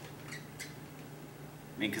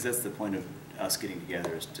 I mean, because that's the point of us getting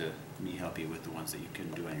together, is to me help you with the ones that you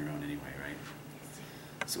couldn't do on your own anyway, right? Yes, sir.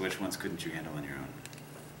 So which ones couldn't you handle on your own?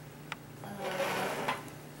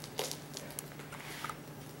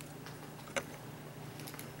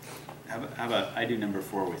 How about I do number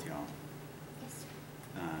 4 with y'all? Yes, sir.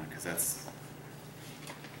 Because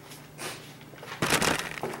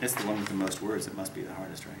it's the one with the most words. It must be the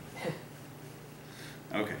hardest, right?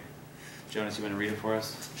 Okay. Jonas, you want to read it for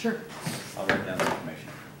us? Sure. I'll write down the information.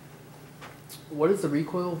 What is the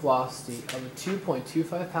recoil velocity of a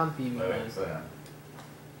 2.25 pound BB gun? Slow down.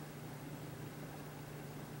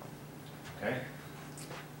 Okay.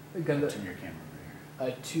 A gun that Turn your camera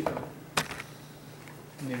over here.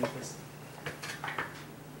 Maybe this.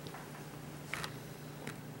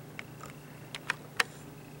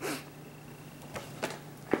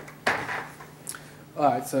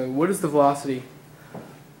 Alright, so what is the velocity?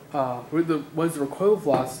 What is the recoil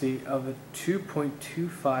velocity of a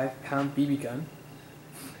 2.25 pound BB gun?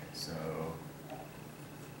 Okay, so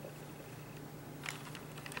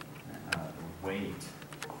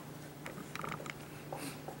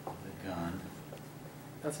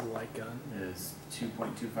That's a light gun. is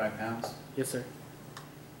 2.25 pounds. Yes, sir.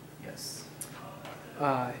 Yes.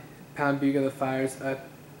 Pound Bugle fires at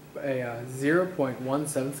a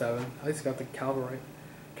 0.177. At least I got the caliber right.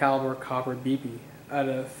 Caliber copper BB at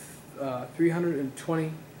a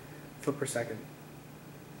 320 foot per second.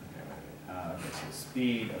 Okay, so the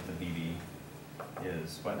speed of the BB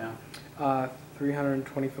is what now?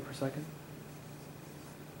 320 foot per second.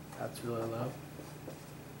 That's really low.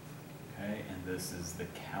 Okay, and this is the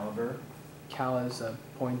caliber. Cal is a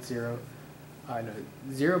 0.177.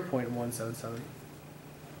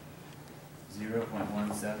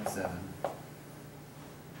 0.177.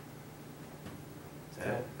 Is that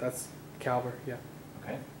it? That's caliber, yeah.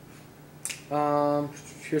 Okay.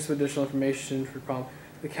 Here's some additional information for the problem.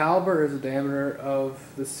 The caliber is the diameter of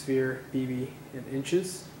the sphere BB in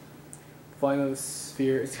inches. The volume of the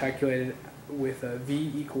sphere is calculated with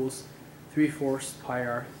V equals 3/4 pi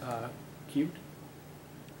r cubed.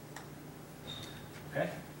 Okay.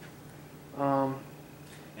 Um,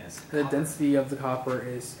 And it's the copper. density of the copper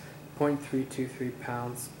is 0.323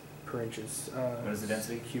 pounds per inches. What is the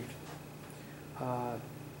density? Cubed.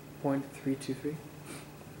 0.323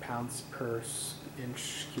 pounds per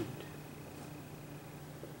inch cubed.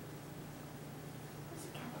 What's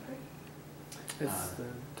the caliber? It's the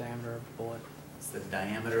diameter of the bullet. It's the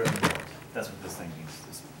diameter of the bullet. That's what this thing means.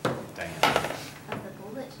 This diameter. Of the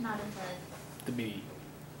bullet, not of the. The BB.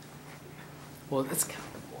 Well, it's kind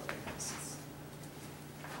of a bullet, I guess.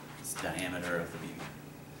 It's diameter of the BB.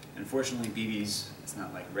 Unfortunately, BBs, it's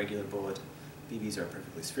not like a regular bullet. BBs are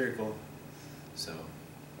perfectly spherical, so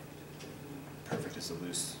perfect is a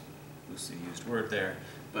loosely used word there,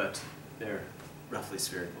 but they're roughly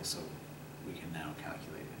spherical, so we can now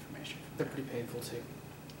calculate information from They're there. pretty painful too.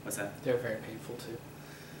 What's that? They're very painful too.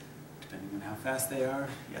 Depending on how fast they are,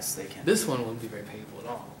 yes, they can. This one wouldn't be very painful at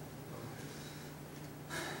all.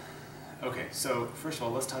 Okay, so first of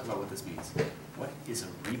all, let's talk about what this means. What is a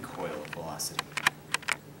recoil velocity?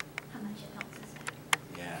 How much it bounces back.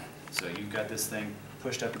 Yeah, so you've got this thing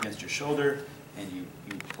pushed up against your shoulder, and you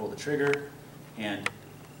pull the trigger, and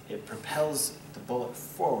it propels the bullet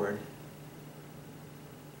forward.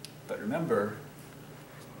 But remember,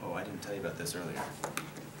 oh, I didn't tell you about this earlier.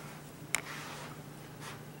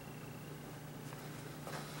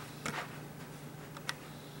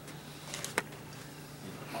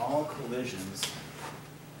 In all collisions,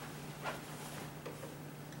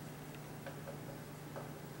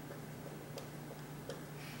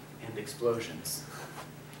 and explosions,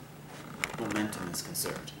 momentum is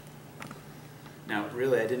conserved. Now,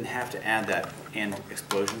 really, I didn't have to add that "and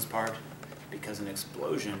explosions" part, because an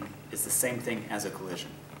explosion is the same thing as a collision.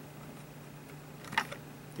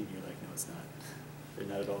 Then you're like, no, it's not. They're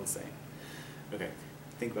not at all the same. Okay,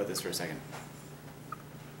 think about this for a second.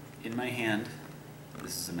 In my hand,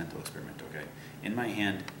 this is a mental experiment, okay? In my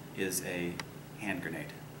hand is a hand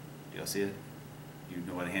grenade. Do y'all see it? You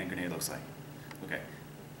know what a hand grenade looks like. Okay,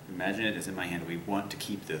 imagine it is in my hand. We want to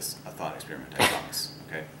keep this a thought experiment, I promise,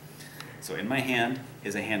 okay? So in my hand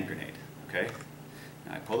is a hand grenade, okay?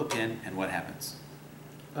 Now I pull the pin, and what happens?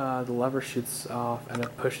 The lever shoots off and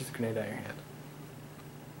it pushes the grenade out of your hand.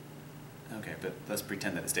 Okay, but let's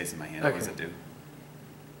pretend that it stays in my hand. What does Okay. it do?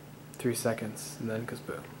 3 seconds and then it goes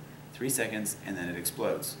boom. 3 seconds, and then it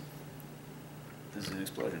explodes. This is an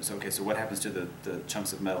explosion. So, okay, so what happens to the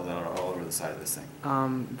chunks of metal that are all over the side of this thing?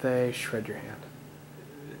 They shred your hand.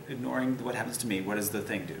 Ignoring what happens to me, what does the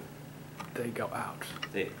thing do? They go out.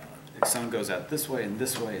 Some goes out this way, and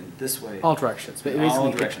this way, and this way. All directions. But In all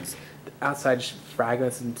basically, directions. The outside just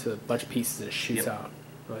fragments into a bunch of pieces and it shoots Yep. out.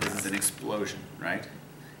 Really This is fast. an explosion, right?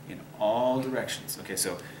 In all directions. Okay,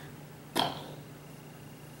 so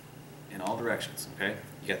in all directions, okay?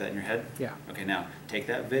 You got that in your head? Yeah. Okay, now take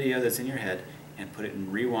that video that's in your head and put it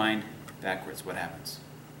in rewind backwards. What happens?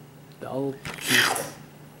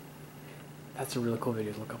 That's a really cool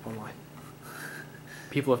video to look up online.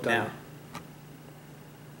 People have done Now, it.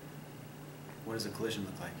 what does a collision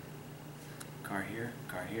look like? Car here,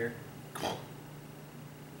 oh.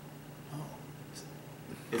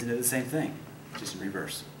 Isn't it the same thing? Just in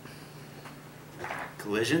reverse.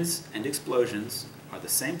 Collisions and explosions are the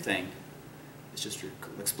same thing. It's just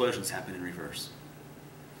explosions happen in reverse.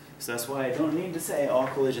 So that's why I don't need to say all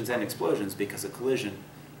collisions and explosions, because a collision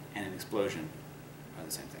and an explosion are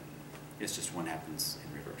the same thing. It's just one happens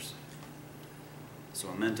in reverse. So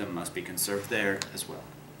momentum must be conserved there as well.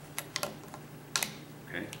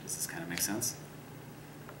 Okay, does this kind of make sense?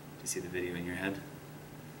 Do you see the video in your head?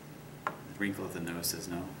 The wrinkle of the nose says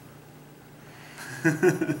no.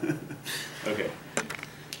 Okay.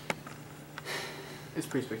 It's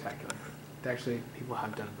pretty spectacular. Actually, people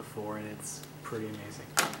have done it before, and it's pretty amazing.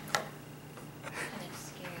 Kind of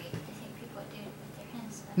scary to think people do it with their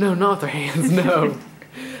hands. But No, not with their hands. No,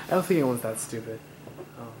 I don't think anyone's that stupid.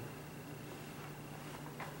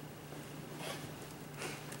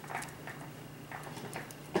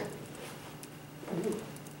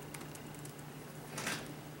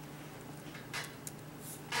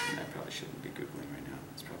 I probably shouldn't be Googling right now.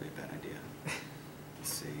 It's probably a bad idea.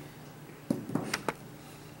 Let's see.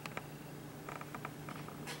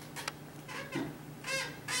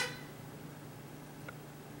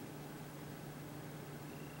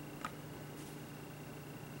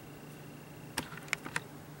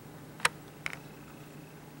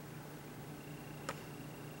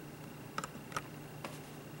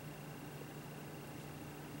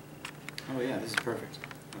 Oh yeah, this is perfect.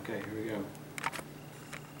 Okay, here we go.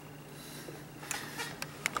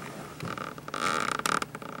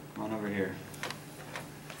 Come on over here.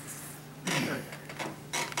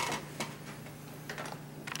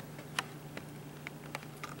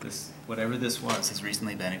 This, whatever this was, has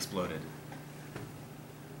recently been exploded.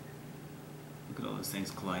 Look at all those things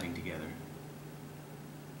colliding together.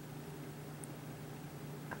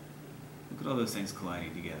 Look at all those things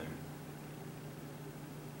colliding together.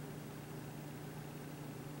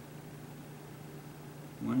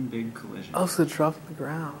 One big collision. Oh, so it dropped on the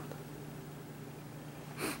ground.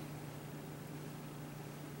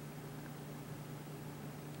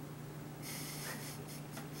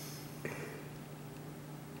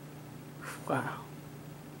 Wow.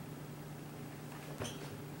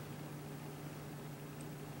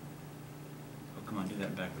 Oh, come on, do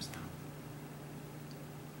that backwards now.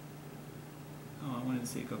 Oh, I wanted to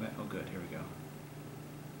see it go back. Oh, good, here we go.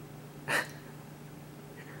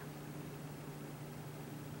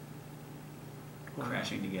 Wow.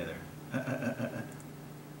 Crashing together.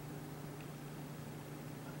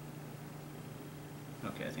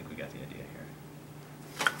 Okay, I think we got the idea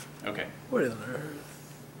here. Okay. What on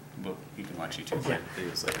earth? Well, you can watch YouTube Yeah.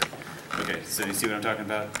 videos later. Okay, so you see what I'm talking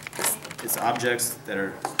about? It's objects that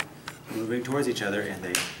are moving towards each other and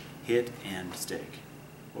they hit and stake.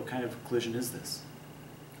 What kind of collision is this?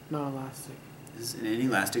 Not elastic. This is an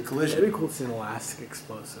inelastic It'd collision. be cool to see an elastic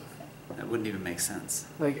explosive. That wouldn't even make sense.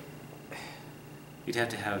 Like, You'd have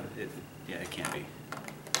to have it. Yeah, it can't be.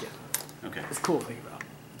 yeah, Okay. it's cool to think about.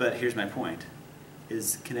 But here's my point.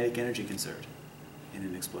 Is kinetic energy conserved in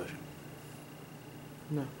an explosion?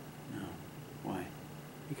 No, No. Why?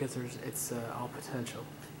 because it's all potential.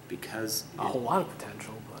 Because A whole lot of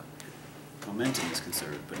potential, but momentum is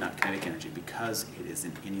conserved, but not kinetic energy, because it is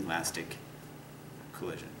an inelastic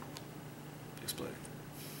collision. Explosion.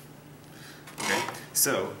 Okay?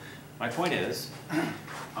 So, my point is,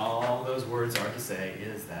 all those words are to say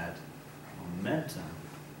is that momentum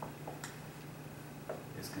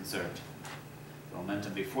is conserved. The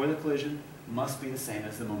momentum before the collision must be the same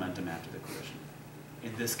as the momentum after the collision.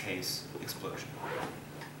 In this case, explosion.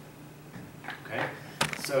 Okay?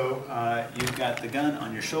 So you've got the gun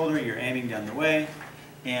on your shoulder, you're aiming down the way,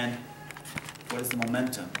 and what is the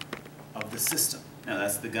momentum of the system? Now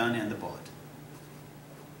that's the gun and the bullet.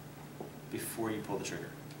 Before you pull the trigger.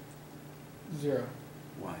 0.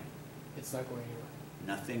 Why? It's not going anywhere.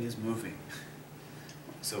 Nothing is moving.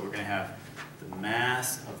 So we're going to have the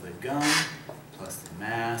mass of the gun plus the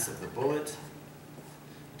mass of the bullet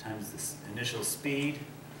times this initial speed,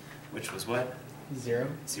 which was what? 0?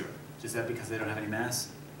 0. Is that because they don't have any mass?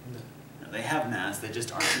 No. No, they have mass, they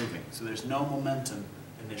just aren't moving. So there's no momentum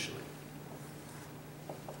initially.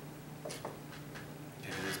 Okay,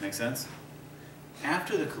 does this make sense?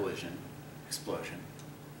 After the collision, explosion,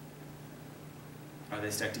 are they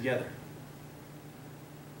stuck together?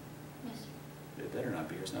 Yes. They better not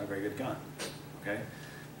be, or it's not a very good gun. Okay?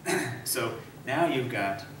 So now you've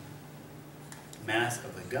got mass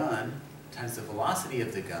of the gun times the velocity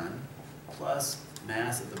of the gun plus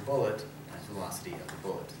mass of the bullet times velocity of the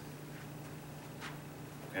bullet.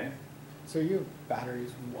 Okay? So your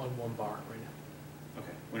battery's on 1 bar right now.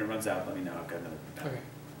 Okay. When it runs out, let me know. I've got another battery.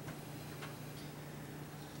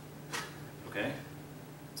 Okay. Okay?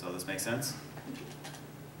 So this makes sense?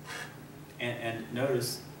 And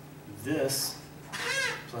notice this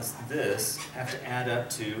plus this have to add up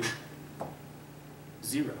to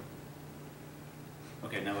 0.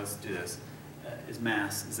 Okay, now let's do this. Is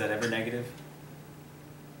mass, is that ever negative?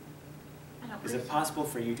 I don't Is believe it so. possible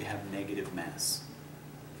for you to have negative mass?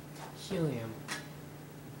 Helium.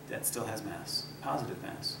 That still has mass, positive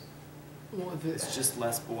mass. Well, It's just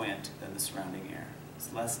less buoyant than the surrounding air.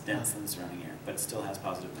 It's less dense than the surrounding air, but it still has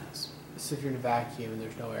positive mass. So if you're in a vacuum and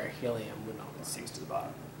there's no air, helium would not It work. sinks to the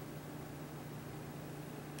bottom.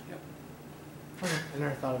 Yep. Okay, I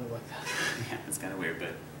never thought of it like that. Yeah, it's kind of weird, but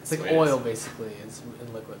It's the like way it is. oil, basically, is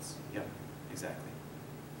in liquids. Yep, exactly.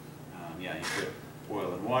 Yeah, you put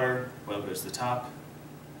oil in water, oil goes to the top,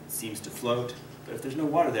 it seems to float, but if there's no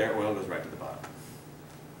water there, oil goes right to the bottom.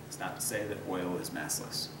 It's not to say that oil is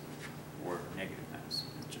massless or negative mass.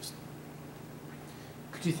 It's just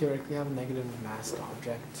Could you theoretically have a negative mass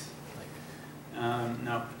object? Like,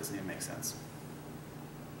 no, it doesn't even make sense.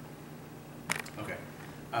 Okay,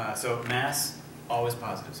 so mass, always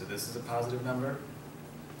positive. So this is a positive number,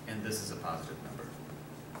 and this is a positive number,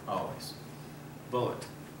 always. Bullet,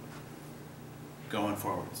 going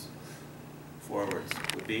forwards. Forwards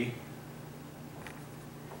would be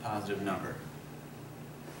positive number.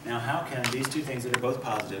 Now how can these two things that are both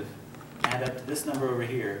positive add up to this number over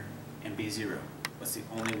here and be 0? What's the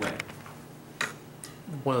only way?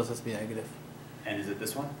 one of those has to be negative. And is it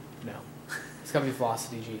this one? No. It's gotta be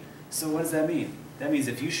velocity g. So what does that mean? That means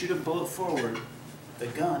if you shoot a bullet forward, the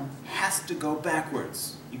gun has to go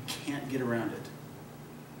backwards. You can't get around it.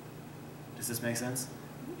 Does this make sense?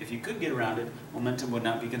 If you could get around it, momentum would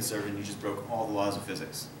not be conserved and you just broke all the laws of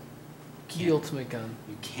physics. The ultimate gun.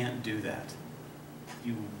 You can't do that.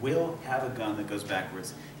 You will have a gun that goes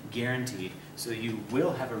backwards, guaranteed, so you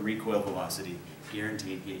will have a recoil velocity,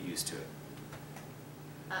 guaranteed. Get used to it.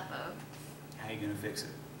 Uh-oh. How are you going to fix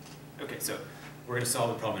it? Okay, so we're going to solve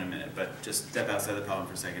the problem in a minute, but just step outside the problem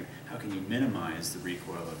for a second. How can you minimize the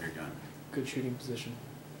recoil of your gun? Good shooting position.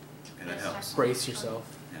 Okay, that helps. Brace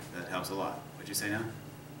yourself. Yeah, that helps a lot. What'd you say now?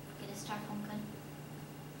 Get a styrofoam gun.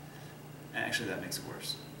 Actually, that makes it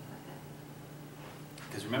worse. Okay.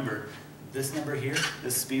 Because remember, this number here,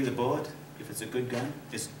 this speed of the bullet, if it's a good gun,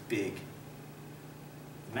 is big.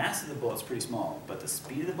 The mass of the bullet's pretty small, but the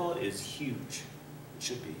speed of the bullet is huge. It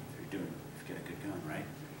should be if you get a good gun, right?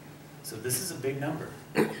 So this is a big number.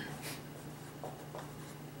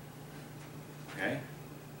 Okay?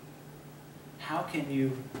 How can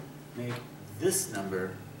you make this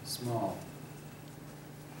number small?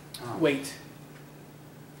 Weight.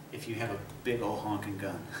 If you have a big old honking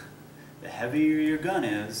gun. The heavier your gun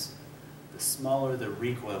is, the smaller the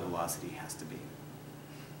recoil velocity has to be.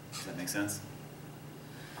 Does that make sense?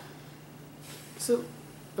 So,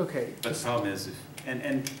 okay. But the problem is,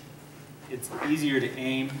 and it's easier to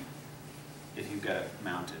aim if you've got it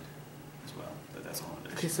mounted as well. But that's a whole other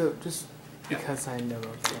Okay, issue. so just Yeah. because I know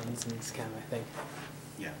of guns and it's kind of my thing.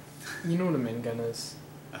 Yeah. You know what a min gun is?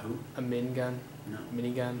 A who? A min gun? No.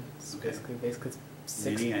 Minigun? It's Okay. basically it's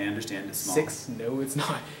six. Mini, I understand. It's small. Six? No, it's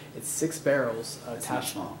not. It's 6 barrels It's not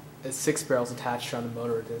attached. small. It's 6 barrels attached around the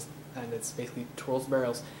motor, and it's basically twirls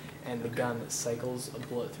barrels, and the Okay. gun cycles a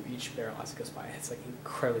bullet through each barrel as it goes by. It's like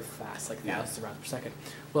incredibly fast, like Yeah. thousands of rounds per second.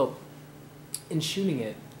 Well, in shooting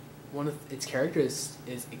it, one of its characters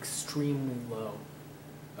is extremely low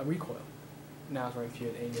recoil. Now I was wondering if you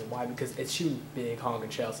had any idea why, because it's shooting big honking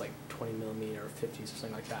shells like 20 millimeter or 50s or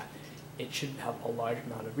something like that. It should have a large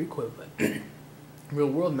amount of recoil, but real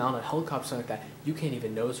world mount on helicopters, something like that, you can't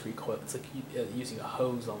even notice recoil. It's like using a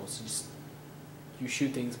hose almost. You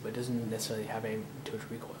shoot things, but it doesn't necessarily have any too much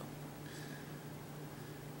recoil.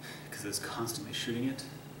 Because it's constantly shooting it.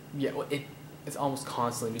 Yeah, well, it's almost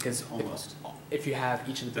constantly because Almost. if you have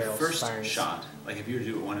each of the The barrels first firing, shot, like if you were to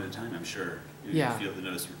do it one at a time, I'm sure you'd Yeah. feel the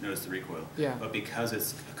notice the recoil. Yeah. But because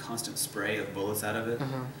it's a constant spray of bullets out of it,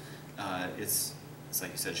 Uh-huh. it's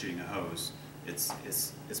like you said, shooting a hose.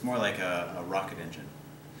 It's more like a rocket engine.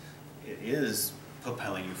 It is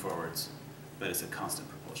propelling you forwards, but it's a constant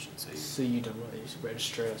propulsion. So you don't really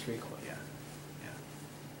register as recoil. Yeah,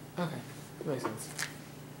 yeah. Okay, that makes sense.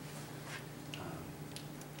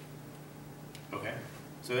 Okay,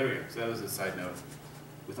 so there we go. So that was a side note.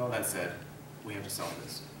 With all that said, we have to solve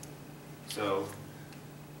this. So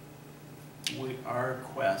our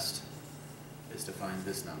quest is to find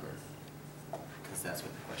this number, because that's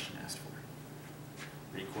what the question asked for.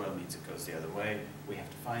 Recoil means it goes the other way. We have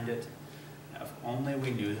to find it. Now, if only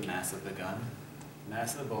we knew the mass of the gun,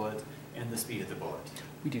 mass of the bullet, and the speed of the bullet.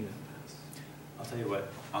 We do know the mass. I'll tell you what,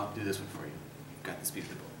 I'll do this one for you. You've got the speed of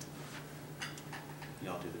the bullet.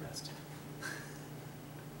 Y'all do the rest.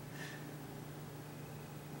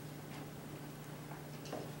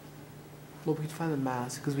 Well, we can find the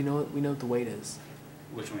mass because we know what the weight is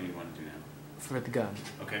Which one do you want to do now? for the gun.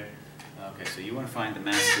 Okay. Okay, so you want to find the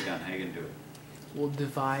mass of the gun. How are you going to do it? We'll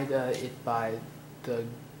divide it by the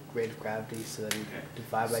rate of gravity, so that you Okay.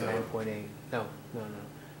 divide by So- 9.8. No.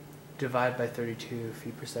 Divide by 32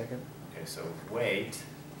 feet per second. Okay, so weight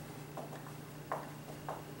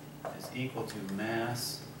is equal to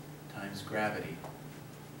mass times gravity.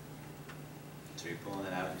 So you're pulling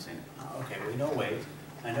it out and you're saying, oh, okay, we know weight,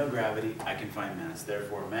 I know gravity, I can find mass.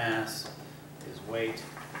 Therefore, mass is weight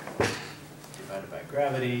divided by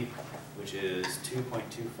gravity, which is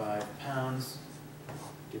 2.25 pounds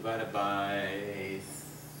divided by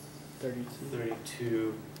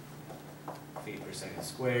 32 feet per second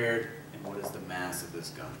squared. And what is the mass of this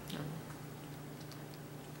gun?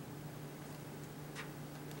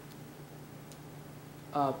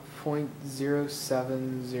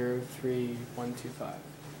 0.0703125.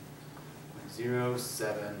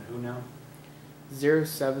 07, who now?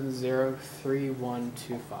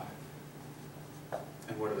 0.703125.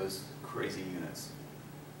 And what are those crazy units?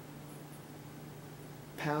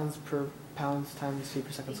 Pounds times feet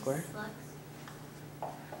per second squared.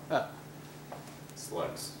 Slugs.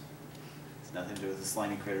 Slugs. It's nothing to do with the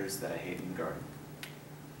slimy critters that I hate in garden.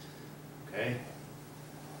 Okay.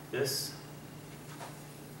 This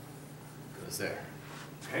goes there.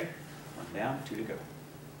 Okay? 1 down, 2 to go.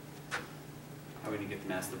 How are we going to get the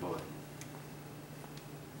mass of the bullet?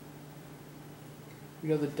 We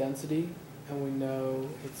know the density, and we know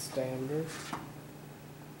its diameter.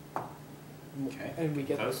 Okay. And we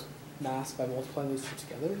get Close. mass by multiplying those two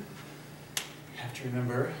together. You have to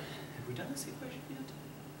remember, have we done this equation yet?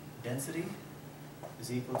 Density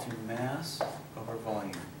is equal to mass over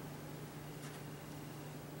volume.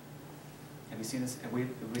 Have you seen this? Have we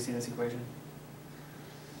seen this equation?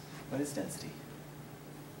 What is density?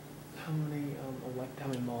 How many how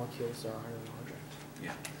many molecules there are in an object?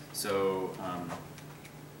 Yeah. So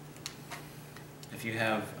if you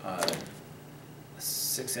have a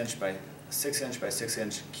 6 inch by 6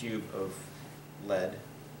 inch cube of lead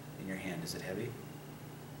in your hand, is it heavy?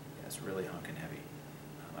 Yeah, it's really hunkin' heavy.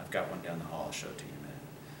 I've got one down the hall. I'll show it to you in a minute.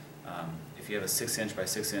 If you have a 6 inch by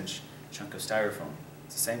 6 inch chunk of styrofoam,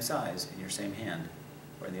 it's the same size in your same hand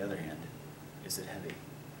or in the other hand. Is it heavy?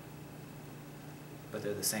 But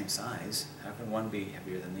they're the same size. How can one be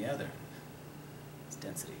heavier than the other? It's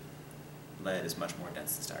density. Lead is much more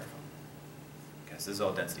dense than styrofoam. Okay, so this is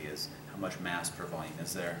all density is. How much mass per volume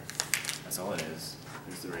is there? That's all it is.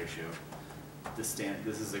 Here's the ratio. This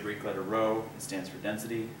is the Greek letter rho. It stands for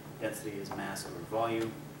density. Density is mass over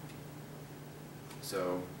volume.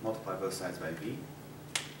 So multiply both sides by V.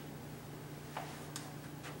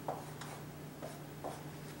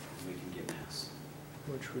 We can get mass.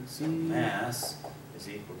 Which would So be mass is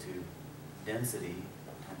equal to density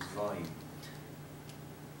times volume.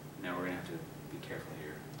 Now we're going to have to be careful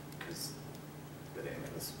here, but anyway,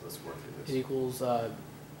 let's work through it this. equals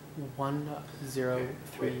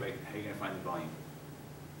 103. Wait, how are you going to find the volume?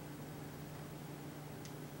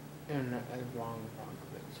 And wrong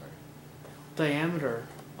bit, sorry. Diameter.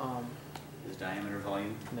 Is diameter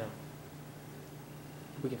volume? No.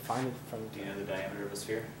 We can find it from. Do you know the diameter of a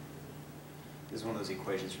sphere? This is one of those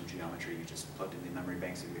equations from geometry you just plugged in the memory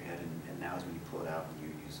banks of your head, and now is when you pull it out and you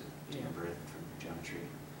use it. Do you remember it from geometry?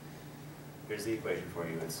 Here's the equation for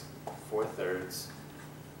you. It's 4/3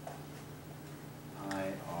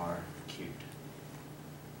 pi r cubed.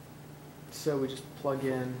 So we just plug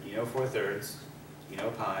in. You know 4/3, you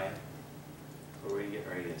know pi, where are we going to get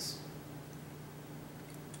radius?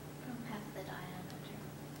 From half the diameter.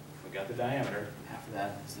 We got the diameter, half of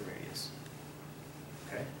that is the radius.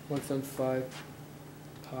 Okay? 175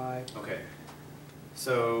 pi. Okay.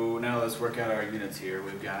 So now let's work out our units here.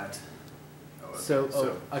 We've got.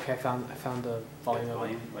 Okay, I found the volume of it.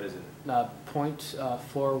 Volume? What is it?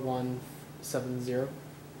 0.4170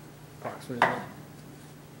 approximately.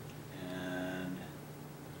 And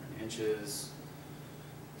inches.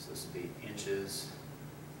 So this would be inches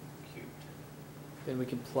cubed. Then we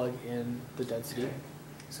can plug in the density. Okay.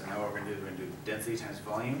 So now what we're going to do, density times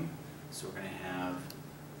volume. So we're going to have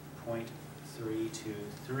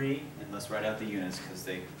 0.323, and let's write out the units because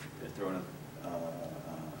they're throwing a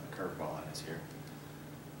curveball at us here.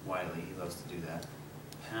 Wiley, he loves to do that.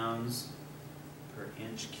 Pounds per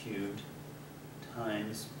inch cubed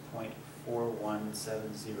times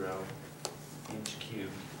 0.4170 inch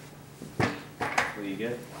cubed. What do you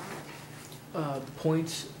get?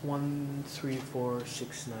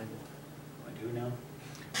 0.13469. What do you know?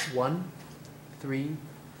 1, 3,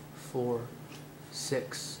 4,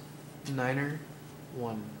 6, 9er,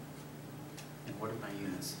 1. And what are my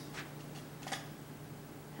units?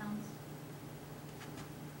 Pounds.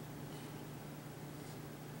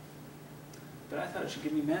 But I thought it should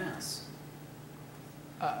give me mass.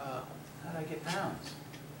 Uh, How did I get pounds?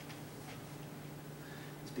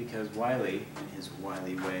 It's because Wiley, in his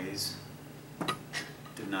wily ways,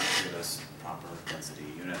 did not give us proper density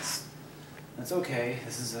units. That's okay.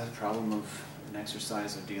 This is a problem of an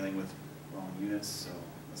exercise of dealing with wrong units, so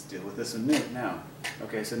let's deal with this in a minute now.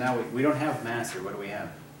 Okay, so now we don't have mass here. What do we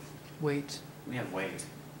have? weight. We have weight.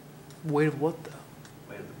 Weight of what though?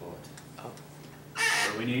 Weight of the bullet. Oh.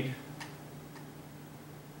 what do we need?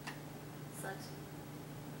 Slugs.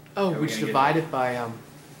 Oh, Are we we just gonna get divide it by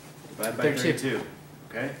Divide by 32. 32.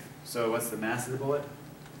 Okay, so what's the mass of the bullet?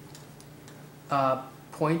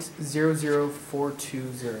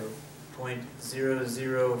 0.00420.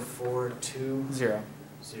 0.00420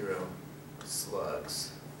 Zero.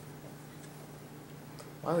 slugs.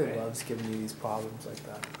 Wiley Okay. loves giving you these problems like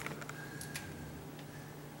that.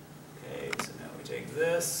 Okay, so now we take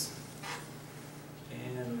this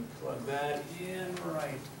and plug that in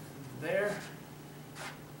right there.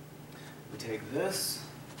 We take this,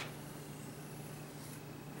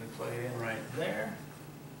 we plug it in right there.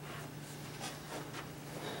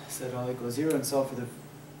 Set all equals 0 and solve for the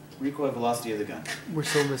recoil velocity of the gun. We're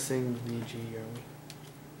still missing VG, aren't we?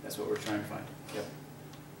 That's what we're trying to find. Yep.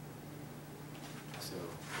 So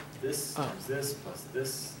this Oh. times this plus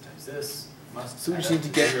this times this must. So we add just up need to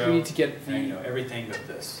get 0. we need to get And you V. know everything but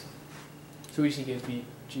this. So we just need to get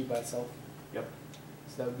VG by itself. Yep.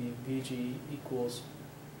 So that would be VG equals.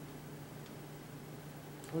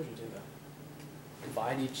 How would you do that?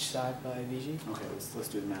 Divide each side by VG. Okay, let's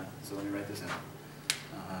do the math. So let me write this out.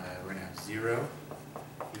 We're gonna have 0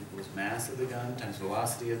 equals mass of the gun times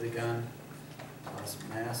velocity of the gun plus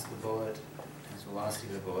mass of the bullet times velocity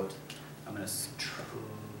of the bullet. I'm gonna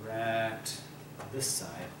subtract this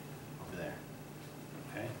side over there.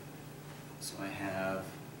 Okay? So I have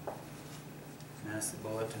mass of the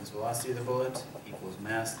bullet times velocity of the bullet equals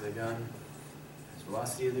mass of the gun times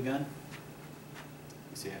velocity of the gun.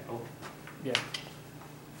 You see, Yeah.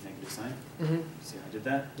 negative sign. Mhm. See how I did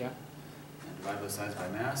that? Yeah. And divide both sides by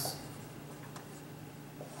mass.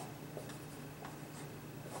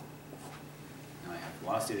 Now I have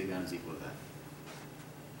velocity of the gun is equal to that.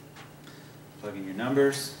 Plug in your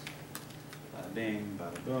numbers. Bada bing,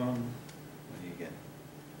 bada boom. What do you get?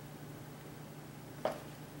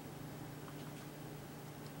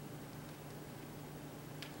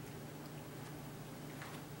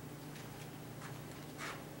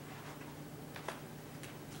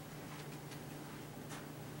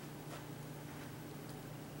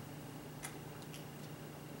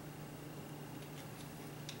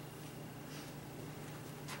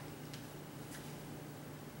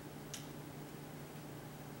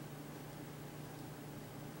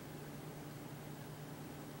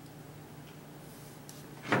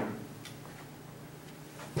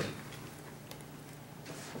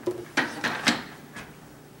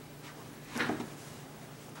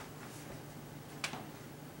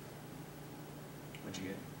 What'd you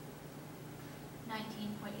get?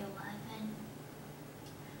 19.11.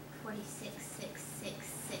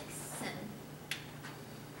 46.6667.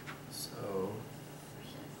 So,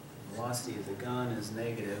 velocity of the gun is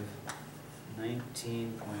negative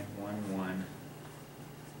 19.11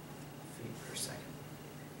 feet per second.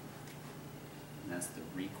 And that's the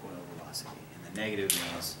recoil velocity. And the negative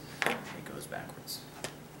means it goes backwards.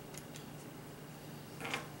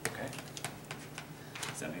 Okay?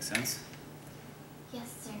 Does that make sense? Yes,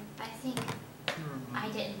 sir. I think I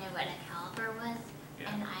didn't know what a caliber was,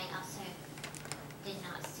 Yeah. and I also did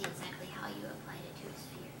not see exactly how you applied it to a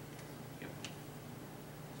sphere. Yep.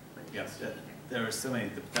 Or the Yep, sphere. there are so many,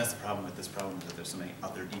 that's the problem with this problem, is that there's so many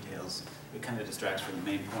other details. It kind of distracts from the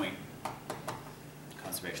main point,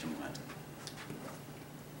 conservation of momentum.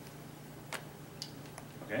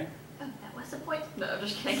 Okay? Oh, that was the point? No, I'm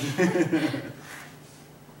just kidding.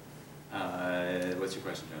 What's your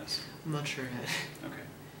question, Jonas? I'm not sure yet. Okay.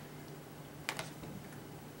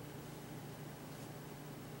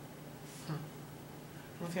 I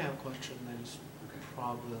don't think I have a question. I just Okay.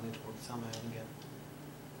 probably need to work this out my own again.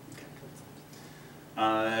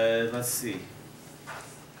 Let's see.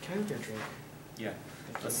 Can I get a drink? Yeah.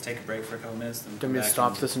 Let's take a break for a couple minutes. Then Do you want me to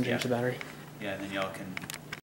stop this and change the battery? Yeah, and then y'all can